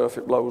like stuff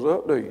that blows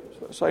up, do you?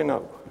 Say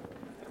no.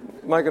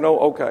 Make a note.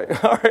 Okay.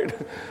 All right.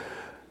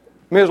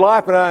 Ms.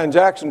 Life and I in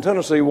Jackson,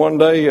 Tennessee one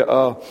day,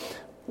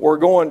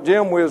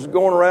 Jim was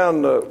going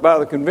around by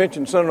the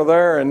convention center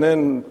there, and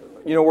then,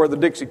 where the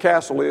Dixie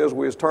Castle is,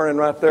 we was turning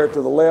right there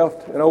to the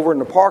left, and over in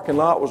the parking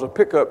lot was a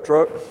pickup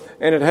truck,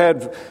 and it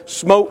had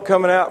smoke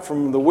coming out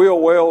from the wheel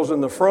wells in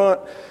the front.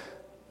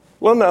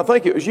 Linda, I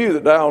think it was you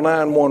that dialed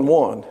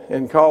 911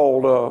 and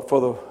called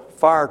for the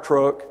fire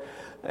truck,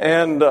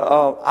 and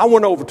I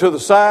went over to the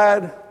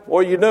side.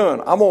 What are you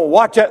doing? I'm going to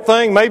watch that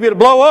thing. Maybe it'll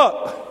blow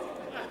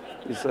up.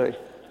 You see,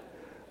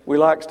 we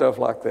like stuff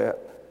like that.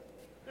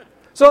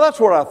 So that's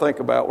what I think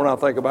about when I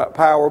think about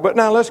power. But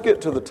now let's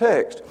get to the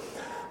text.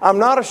 I'm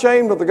not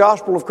ashamed of the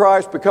gospel of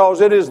Christ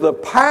because it is the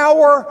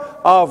power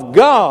of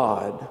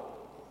God.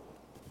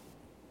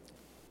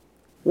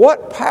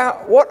 What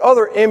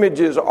other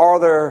images are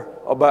there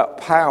about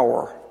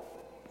power?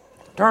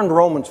 Turn to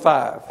Romans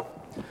 5.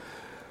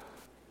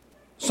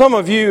 Some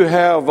of you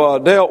have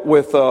dealt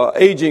with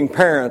aging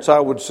parents, I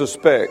would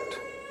suspect.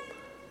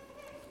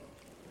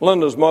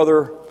 Linda's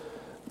mother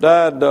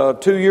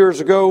died 2 years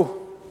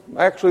ago.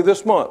 Actually,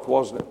 this month,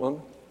 wasn't it,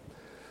 Linda?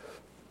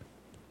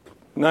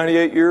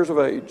 98 years of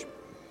age.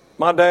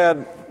 My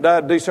dad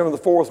died December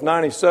the 4th,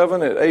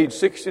 97 at age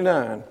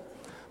 69.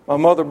 My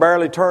mother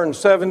barely turned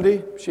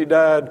 70. She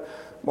died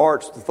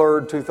March the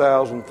 3rd,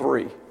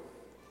 2003.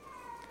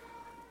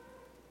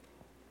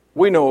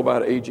 We know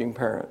about aging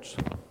parents.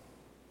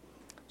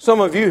 Some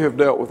of you have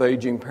dealt with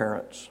aging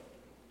parents,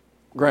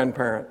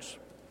 grandparents.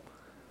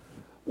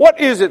 What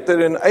is it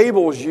that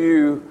enables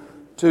you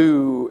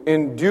to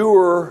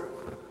endure,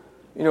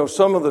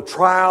 some of the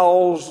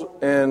trials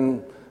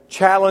and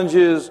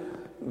challenges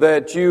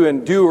that you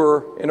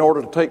endure in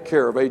order to take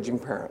care of aging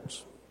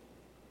parents?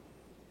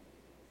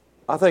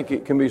 I think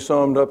it can be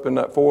summed up in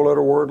that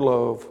 4-letter word,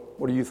 love.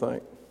 What do you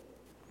think?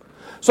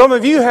 Some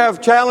of you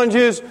have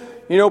challenges,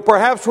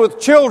 perhaps with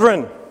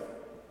children.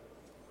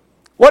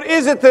 What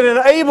is it that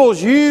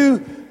enables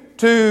you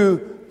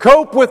to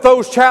cope with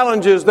those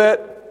challenges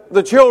that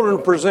the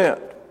children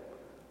present?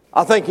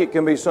 I think it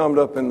can be summed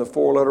up in the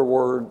 4-letter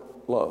word,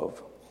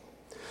 love.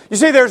 You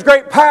see, there's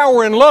great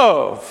power in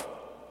love.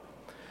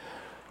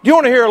 Do you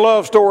want to hear a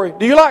love story?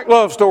 Do you like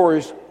love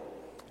stories?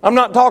 I'm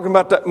not talking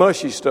about that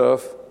mushy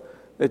stuff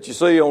that you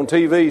see on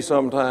TV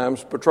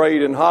sometimes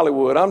portrayed in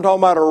Hollywood. I'm talking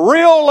about a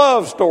real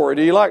love story.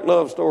 Do you like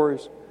love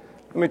stories?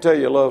 Let me tell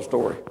you a love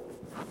story.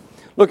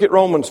 Look at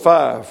Romans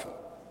 5,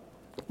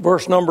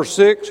 verse number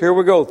 6. Here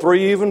we go,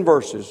 3 even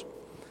verses.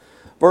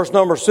 Verse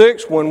number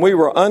 6, when we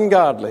were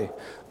ungodly.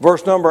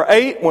 Verse number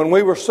 8, when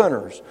we were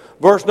sinners.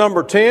 Verse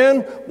number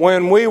 10,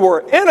 when we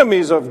were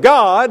enemies of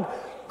God,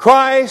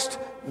 Christ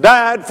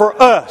died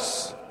for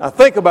us. Now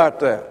think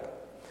about that.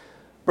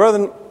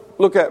 Brethren,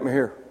 look at me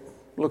here.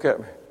 Look at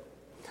me.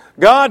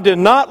 God did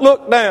not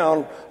look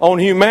down on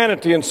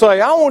humanity and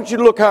say, I want you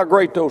to look how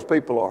great those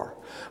people are.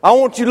 I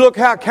want you to look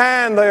how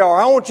kind they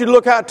are. I want you to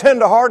look how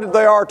tender-hearted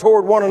they are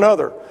toward one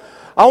another.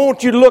 I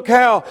want you to look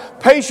how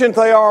patient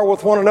they are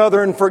with one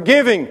another and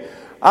forgiving.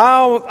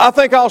 I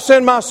think I'll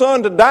send my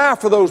son to die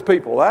for those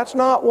people. That's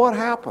not what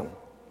happened.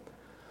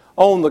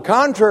 On the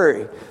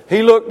contrary,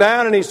 he looked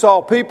down and he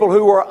saw people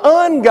who were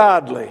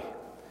ungodly.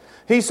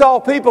 He saw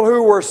people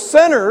who were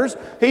sinners.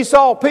 He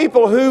saw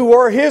people who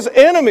were his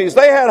enemies.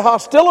 They had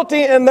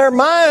hostility in their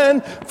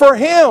mind for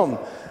him.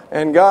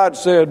 And God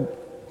said,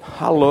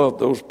 I love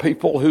those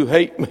people who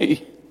hate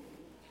me.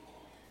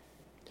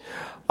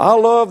 I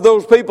love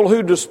those people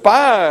who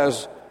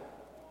despise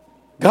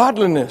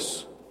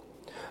godliness.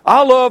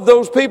 I love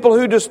those people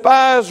who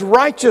despise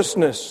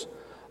righteousness.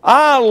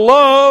 I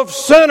love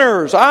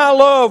sinners. I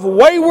love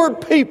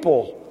wayward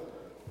people.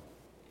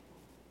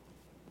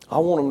 I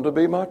want them to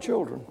be my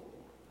children.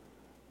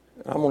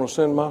 I'm going to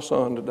send my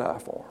son to die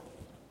for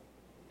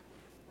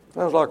them.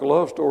 Sounds like a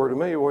love story to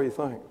me. What do you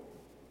think?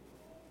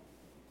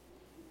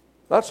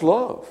 That's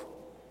love.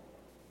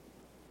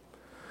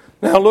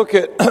 Now look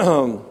at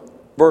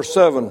verse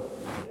 7.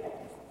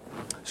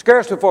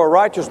 Scarcely for a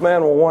righteous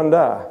man will one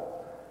die.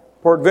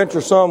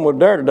 Peradventure some would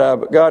dare to die,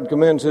 but God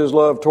commends his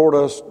love toward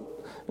us,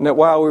 and that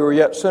while we were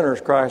yet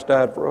sinners, Christ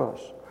died for us.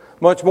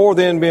 Much more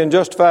then, being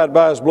justified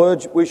by his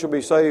blood, we shall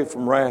be saved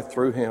from wrath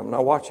through him.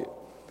 Now watch it.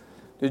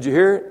 Did you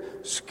hear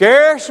it?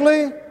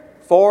 Scarcely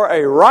for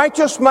a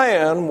righteous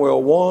man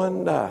will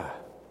one die.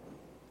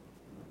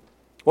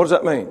 What does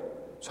that mean?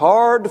 It's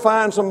hard to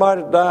find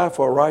somebody to die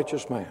for a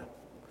righteous man.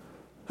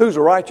 Who's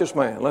a righteous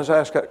man? Let's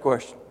ask that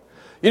question.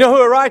 You know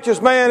who a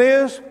righteous man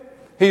is?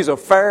 He's a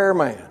fair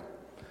man.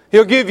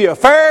 He'll give you a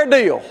fair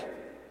deal.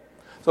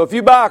 So if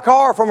you buy a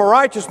car from a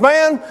righteous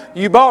man,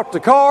 you bought the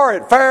car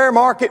at fair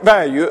market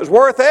value. It was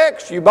worth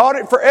X, you bought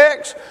it for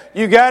X,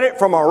 you got it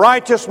from a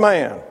righteous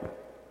man.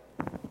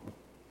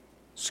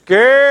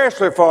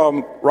 Scarcely for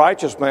a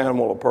righteous man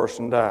will a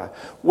person die.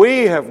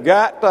 We have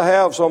got to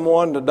have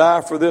someone to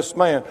die for this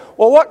man.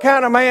 Well, what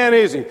kind of man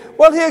is he?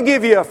 Well, he'll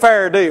give you a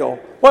fair deal.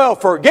 Well,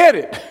 forget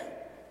it.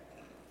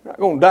 You're not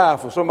going to die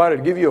for somebody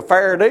to give you a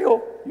fair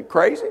deal. You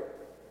crazy?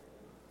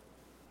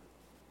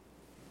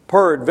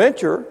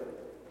 Peradventure,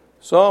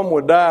 some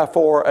would die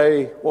for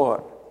a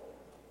what?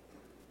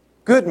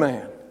 Good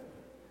man.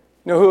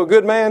 You know who a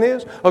good man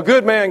is? A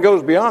good man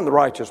goes beyond the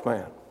righteous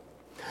man.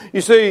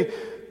 You see,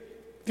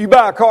 if you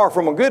buy a car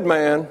from a good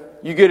man,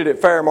 you get it at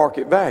fair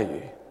market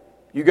value.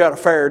 You got a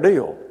fair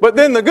deal. But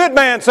then the good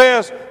man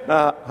says,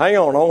 now, hang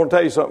on, I want to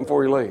tell you something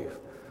before you leave.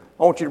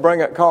 I want you to bring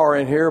that car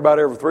in here about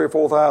every 3,000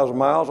 or 4,000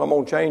 miles. I'm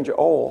going to change your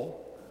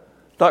oil.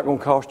 It's not going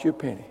to cost you a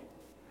penny.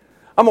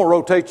 I'm going to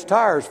rotate your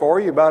tires for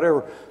you about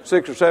every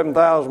 6,000 or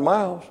 7,000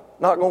 miles.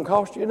 Not going to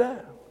cost you a dime.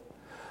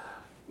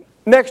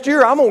 Next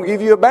year, I'm going to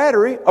give you a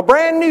battery, a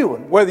brand new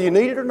one, whether you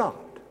need it or not.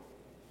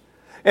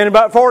 And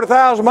about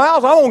 40,000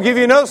 miles, I'm going to give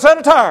you another set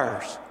of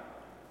tires.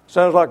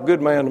 Sounds like a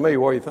good man to me.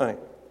 What do you think?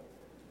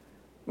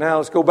 Now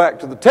let's go back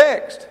to the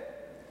text.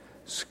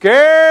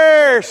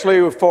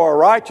 Scarcely for a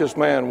righteous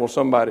man will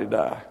somebody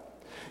die.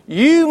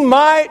 You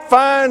might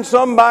find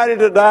somebody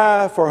to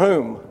die for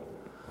whom?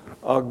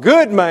 A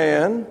good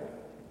man.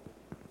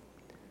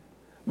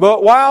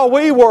 But while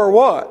we were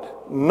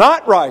what?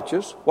 Not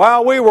righteous.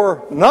 While we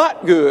were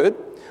not good.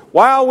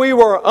 While we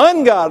were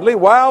ungodly.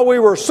 While we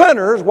were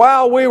sinners.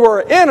 While we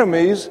were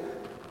enemies.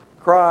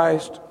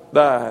 Christ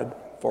died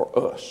for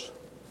us.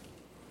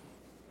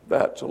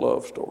 That's a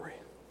love story.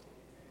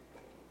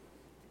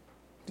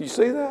 Do you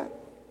see that?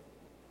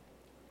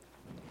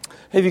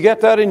 Have you got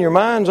that in your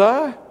mind's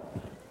eye?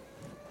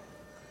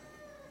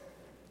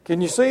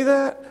 Can you see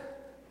that?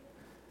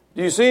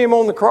 Do you see him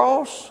on the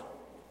cross?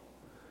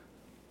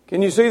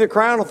 Can you see the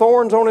crown of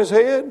thorns on his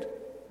head?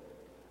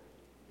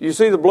 Do you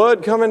see the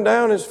blood coming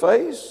down his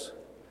face?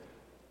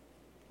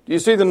 Do you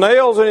see the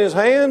nails in his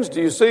hands?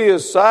 Do you see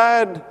his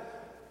side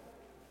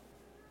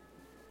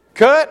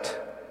cut?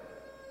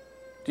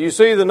 Do you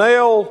see the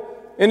nail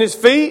in his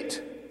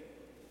feet?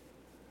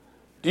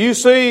 Do you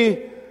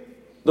see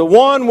the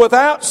one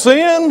without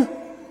sin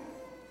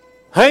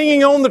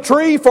hanging on the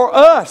tree for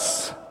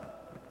us?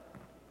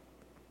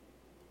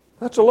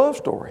 That's a love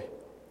story.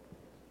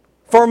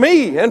 For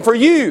me and for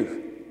you.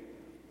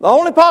 The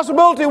only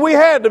possibility we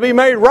had to be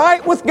made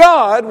right with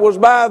God was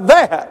by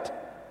that.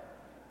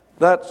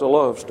 That's a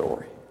love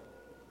story.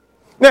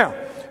 Now,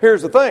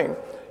 here's the thing.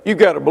 You've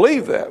got to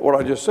believe that, what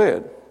I just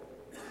said.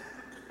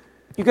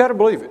 You've got to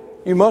believe it.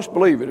 You must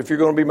believe it if you're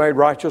going to be made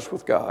righteous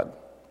with God.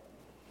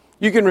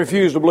 You can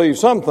refuse to believe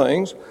some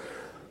things.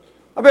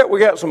 I bet we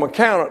got some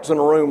accountants in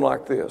a room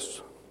like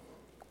this.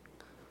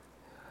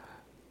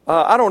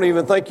 I don't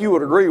even think you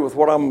would agree with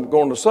what I'm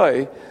going to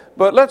say.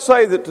 But let's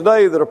say that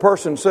today that a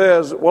person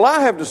says, well,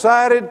 I have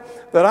decided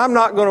that I'm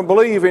not going to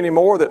believe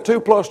anymore that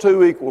 2 plus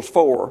 2 equals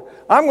 4.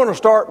 I'm going to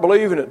start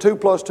believing that 2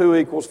 plus 2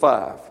 equals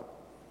 5.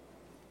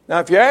 Now,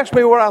 if you ask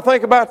me what I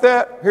think about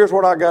that, here's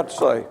what I got to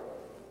say.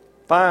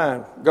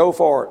 Fine, go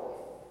for it.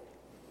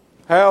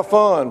 Have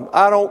fun.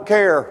 I don't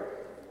care.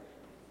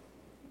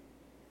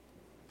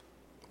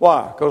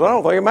 Why? Because I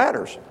don't think it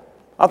matters.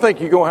 I think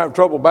you're going to have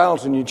trouble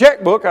balancing your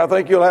checkbook. I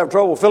think you'll have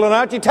trouble filling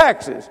out your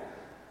taxes.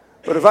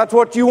 But if that's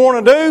what you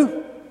want to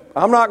do,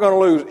 I'm not going to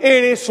lose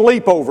any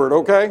sleep over it,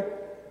 okay?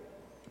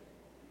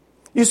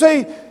 You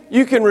see,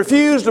 you can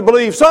refuse to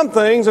believe some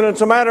things and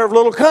it's a matter of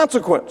little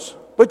consequence.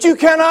 But you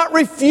cannot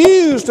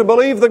refuse to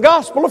believe the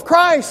gospel of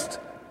Christ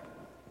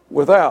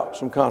without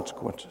some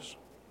consequences.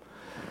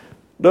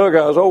 Doug,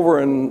 I was over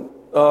in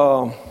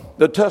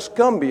the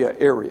Tuscumbia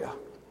area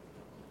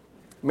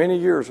many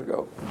years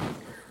ago.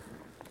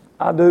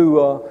 I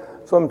do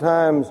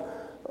sometimes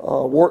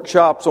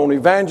workshops on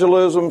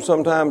evangelism.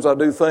 Sometimes I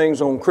do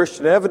things on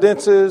Christian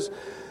evidences.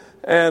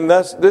 And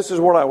this is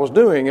what I was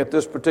doing at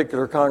this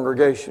particular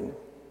congregation.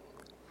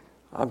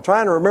 I'm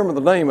trying to remember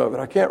the name of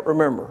it. I can't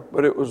remember.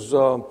 But it was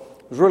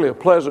really a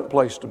pleasant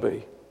place to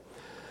be.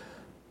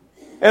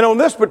 And on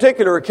this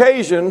particular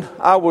occasion,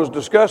 I was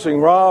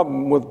discussing, Rob,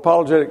 with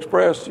Apologetic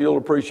Express, you'll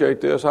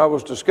appreciate this, I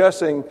was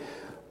discussing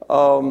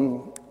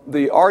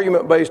the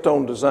argument based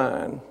on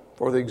design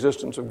for the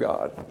existence of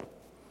God.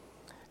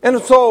 And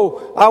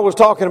so I was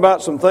talking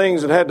about some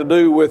things that had to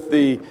do with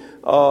the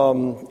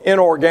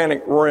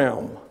inorganic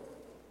realm.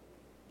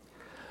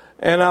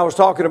 And I was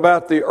talking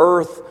about the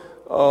earth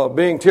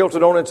being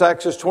tilted on its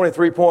axis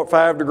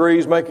 23.5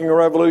 degrees, making a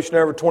revolution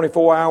every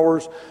 24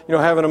 hours,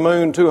 having a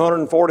moon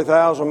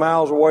 240,000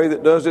 miles away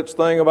that does its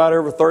thing about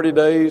every 30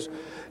 days.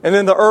 And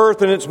then the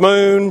earth and its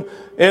moon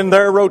in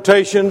their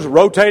rotations,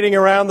 rotating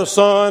around the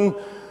sun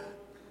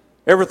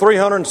every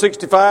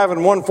 365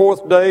 and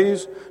 1/4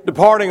 days,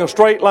 departing a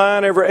straight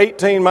line every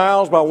 18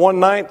 miles by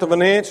 1/9 of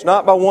an inch,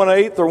 not by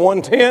 1/8 or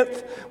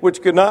 1/10,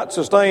 which could not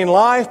sustain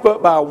life,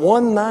 but by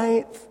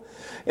 1/9.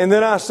 And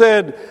then I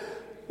said,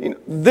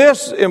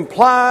 this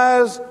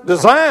implies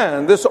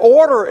design. This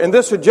order and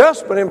this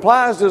adjustment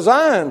implies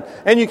design.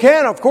 And you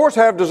can't, of course,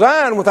 have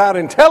design without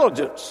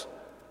intelligence.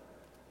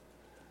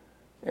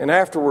 And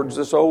afterwards,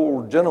 this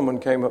old gentleman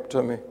came up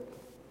to me.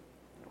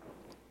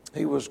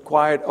 He was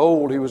quite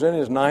old. He was in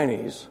his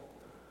 90s.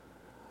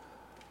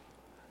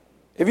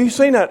 Have you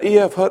seen that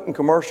E.F. Hutton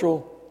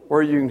commercial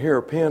where you can hear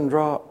a pin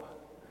drop?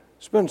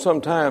 It's been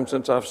some time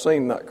since I've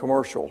seen that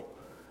commercial.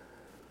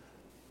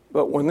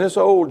 But when this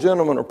old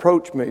gentleman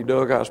approached me,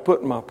 Doug, I was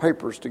putting my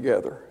papers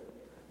together,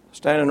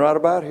 standing right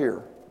about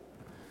here,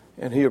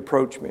 and he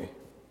approached me.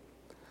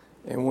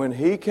 And when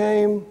he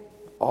came,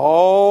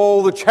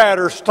 all the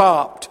chatter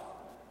stopped.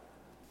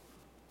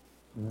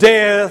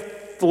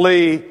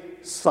 Deathly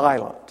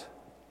silent.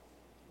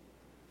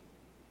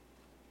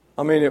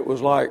 I mean, it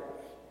was like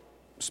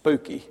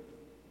spooky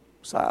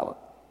silent.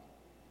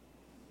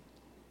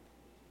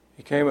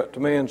 He came up to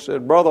me and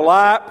said, "Brother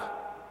Lipe."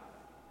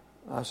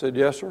 I said,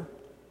 "Yes, sir."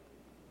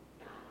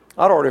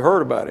 I'd already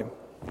heard about him.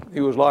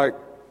 He was like,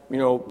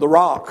 the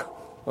rock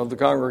of the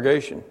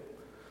congregation.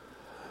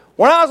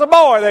 When I was a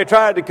boy, they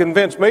tried to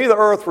convince me the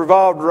earth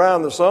revolved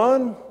around the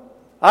sun.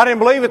 I didn't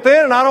believe it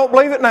then, and I don't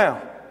believe it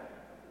now.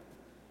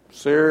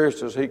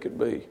 Serious as he could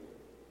be.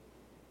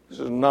 This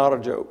is not a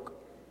joke.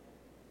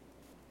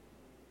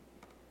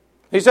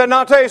 He said, and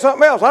I'll tell you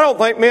something else. I don't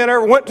think men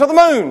ever went to the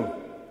moon.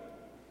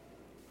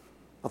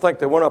 I think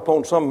they went up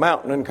on some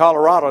mountain in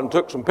Colorado and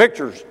took some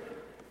pictures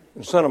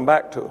and sent them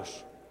back to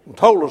us and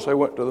told us they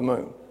went to the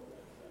moon.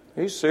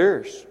 He's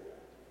serious.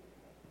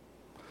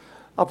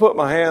 I put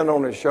my hand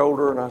on his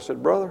shoulder and I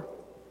said, "Brother,"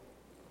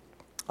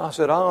 I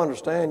said, "I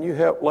understand you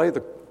helped lay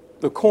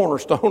the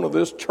cornerstone of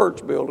this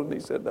church building." He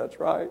said, "That's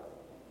right."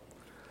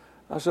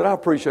 I said, "I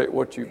appreciate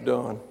what you've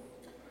done.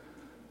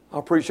 I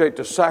appreciate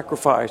the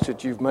sacrifice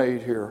that you've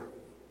made here.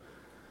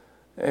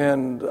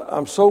 And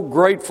I'm so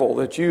grateful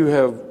that you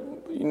have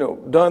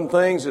done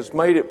things that's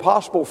made it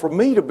possible for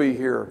me to be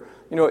here,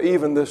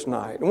 even this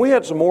night. And we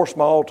had some more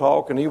small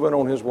talk, and he went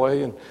on his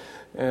way,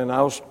 and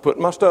I was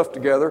putting my stuff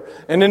together.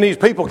 And then these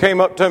people came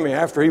up to me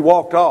after he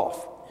walked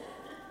off.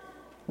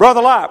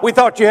 Brother Light, we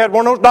thought you had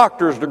one of those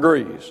doctor's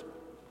degrees.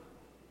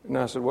 And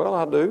I said, well,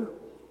 I do.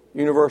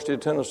 University of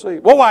Tennessee.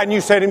 Well, why didn't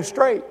you set him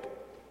straight?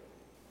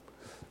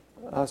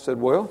 I said,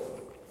 well,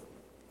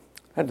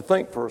 I had to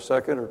think for a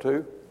second or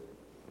two.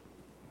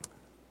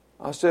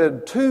 I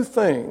said, two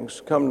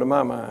things come to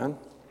my mind.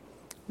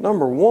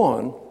 Number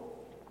one,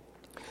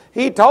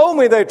 he told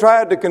me they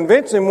tried to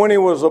convince him when he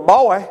was a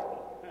boy.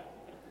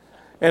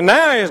 And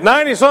now he's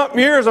 90-something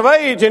years of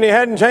age and he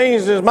hadn't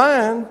changed his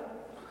mind.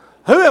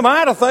 Who am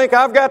I to think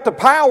I've got the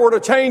power to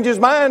change his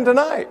mind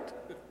tonight?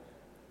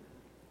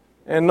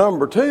 And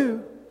number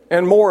two,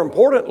 and more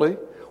importantly,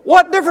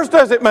 what difference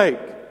does it make?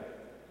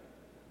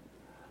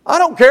 I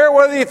don't care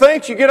whether he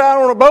thinks you get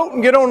out on a boat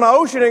and get on the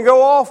ocean and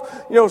go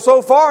off,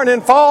 so far and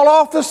then fall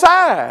off the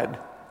side.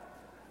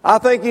 I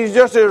think he's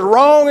just as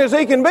wrong as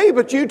he can be,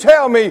 but you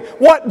tell me,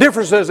 what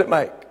difference does it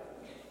make?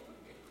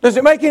 Does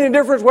it make any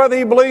difference whether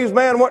he believes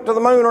man went to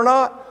the moon or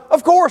not?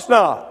 Of course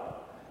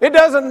not. It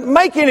doesn't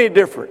make any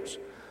difference.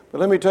 But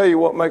let me tell you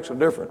what makes a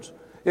difference.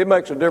 It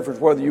makes a difference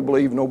whether you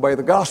believe and obey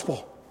the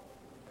gospel.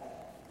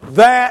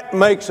 That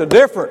makes a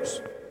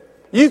difference.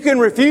 You can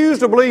refuse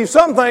to believe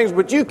some things,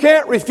 but you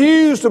can't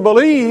refuse to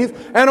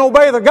believe and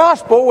obey the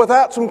gospel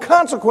without some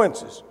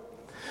consequences.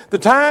 The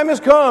time has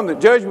come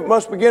that judgment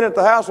must begin at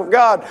the house of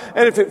God.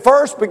 And if it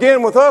first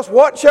begin with us,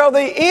 what shall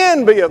the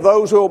end be of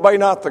those who obey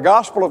not the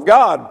gospel of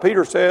God?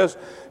 Peter says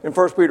in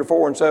 1 Peter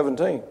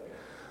 4:17.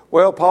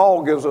 Well,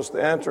 Paul gives us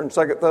the answer in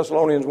 2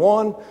 Thessalonians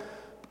 1.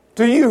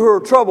 To you who are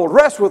troubled,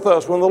 rest with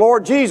us when the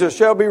Lord Jesus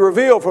shall be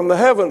revealed from the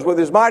heavens with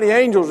his mighty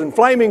angels in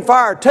flaming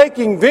fire,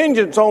 taking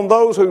vengeance on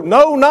those who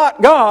know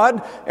not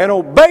God and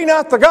obey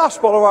not the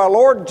gospel of our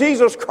Lord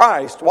Jesus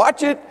Christ.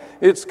 Watch it.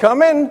 It's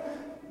coming.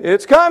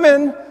 It's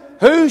coming.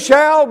 Who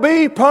shall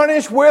be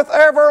punished with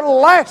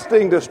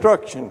everlasting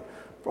destruction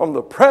from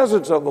the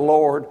presence of the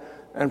Lord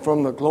and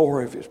from the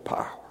glory of his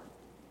power.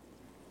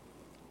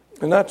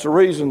 And that's the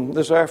reason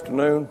this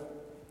afternoon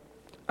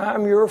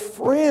I'm your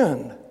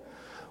friend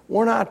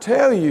when I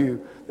tell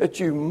you that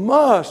you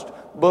must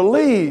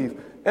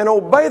believe and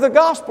obey the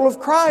gospel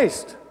of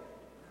Christ.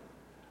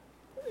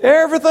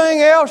 Everything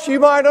else you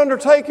might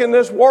undertake in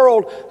this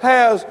world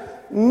has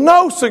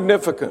no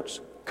significance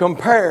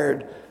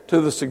compared to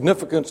the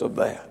significance of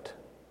that.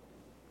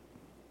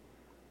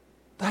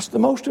 That's the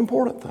most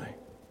important thing.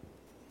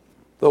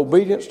 The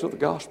obedience to the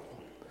gospel.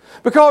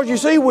 Because you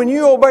see, when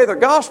you obey the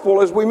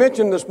gospel, as we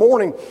mentioned this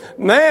morning,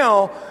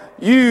 now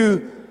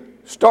you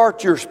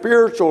start your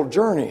spiritual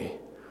journey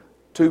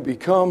to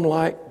become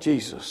like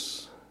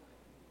Jesus.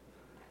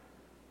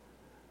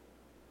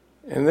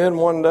 And then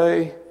one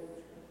day,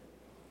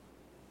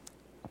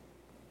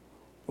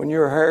 when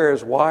your hair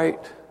is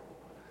white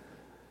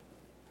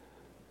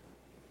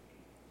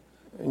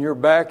and your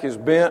back is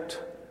bent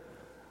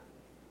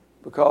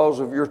because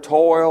of your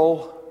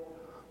toil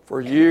for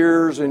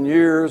years and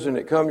years, and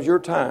it comes your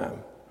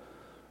time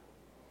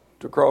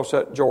to cross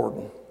that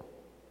Jordan,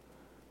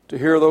 to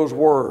hear those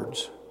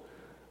words,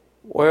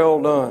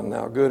 well done,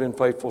 thou good and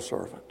faithful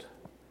servant.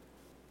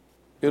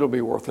 It'll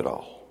be worth it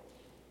all.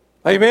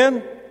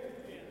 Amen?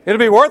 It'll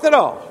be worth it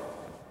all.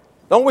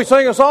 Don't we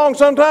sing a song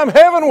sometime?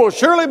 Heaven will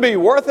surely be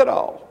worth it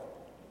all.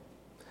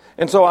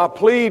 And so I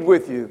plead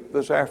with you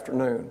this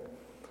afternoon.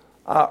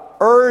 I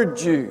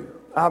urge you.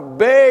 I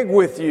beg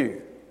with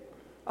you.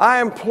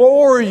 I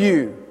implore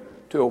you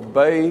to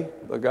obey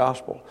the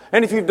gospel.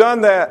 And if you've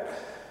done that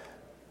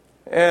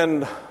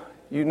and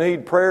you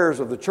need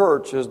prayers of the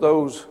church as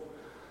those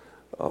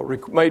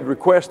made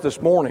requests this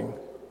morning,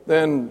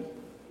 then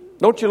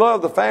don't you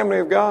love the family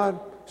of God?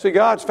 See,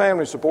 God's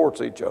family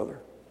supports each other.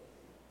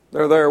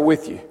 They're there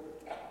with you.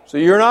 So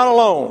you're not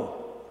alone.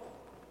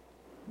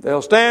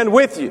 They'll stand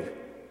with you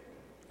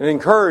and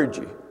encourage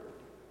you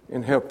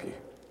and help you.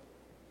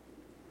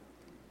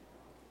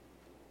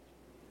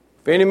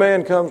 If any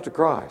man comes to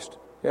Christ,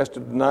 he has to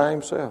deny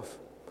himself.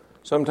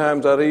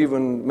 Sometimes that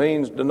even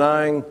means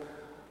denying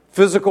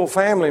physical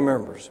family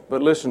members.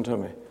 But listen to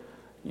me.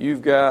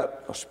 You've got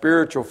a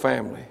spiritual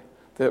family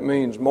that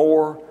means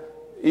more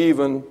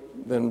even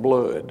than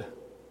blood.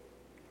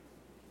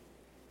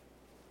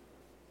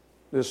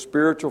 This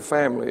spiritual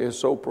family is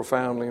so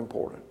profoundly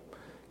important.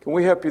 Can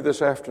we help you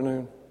this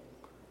afternoon?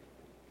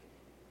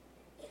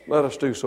 Let us do so.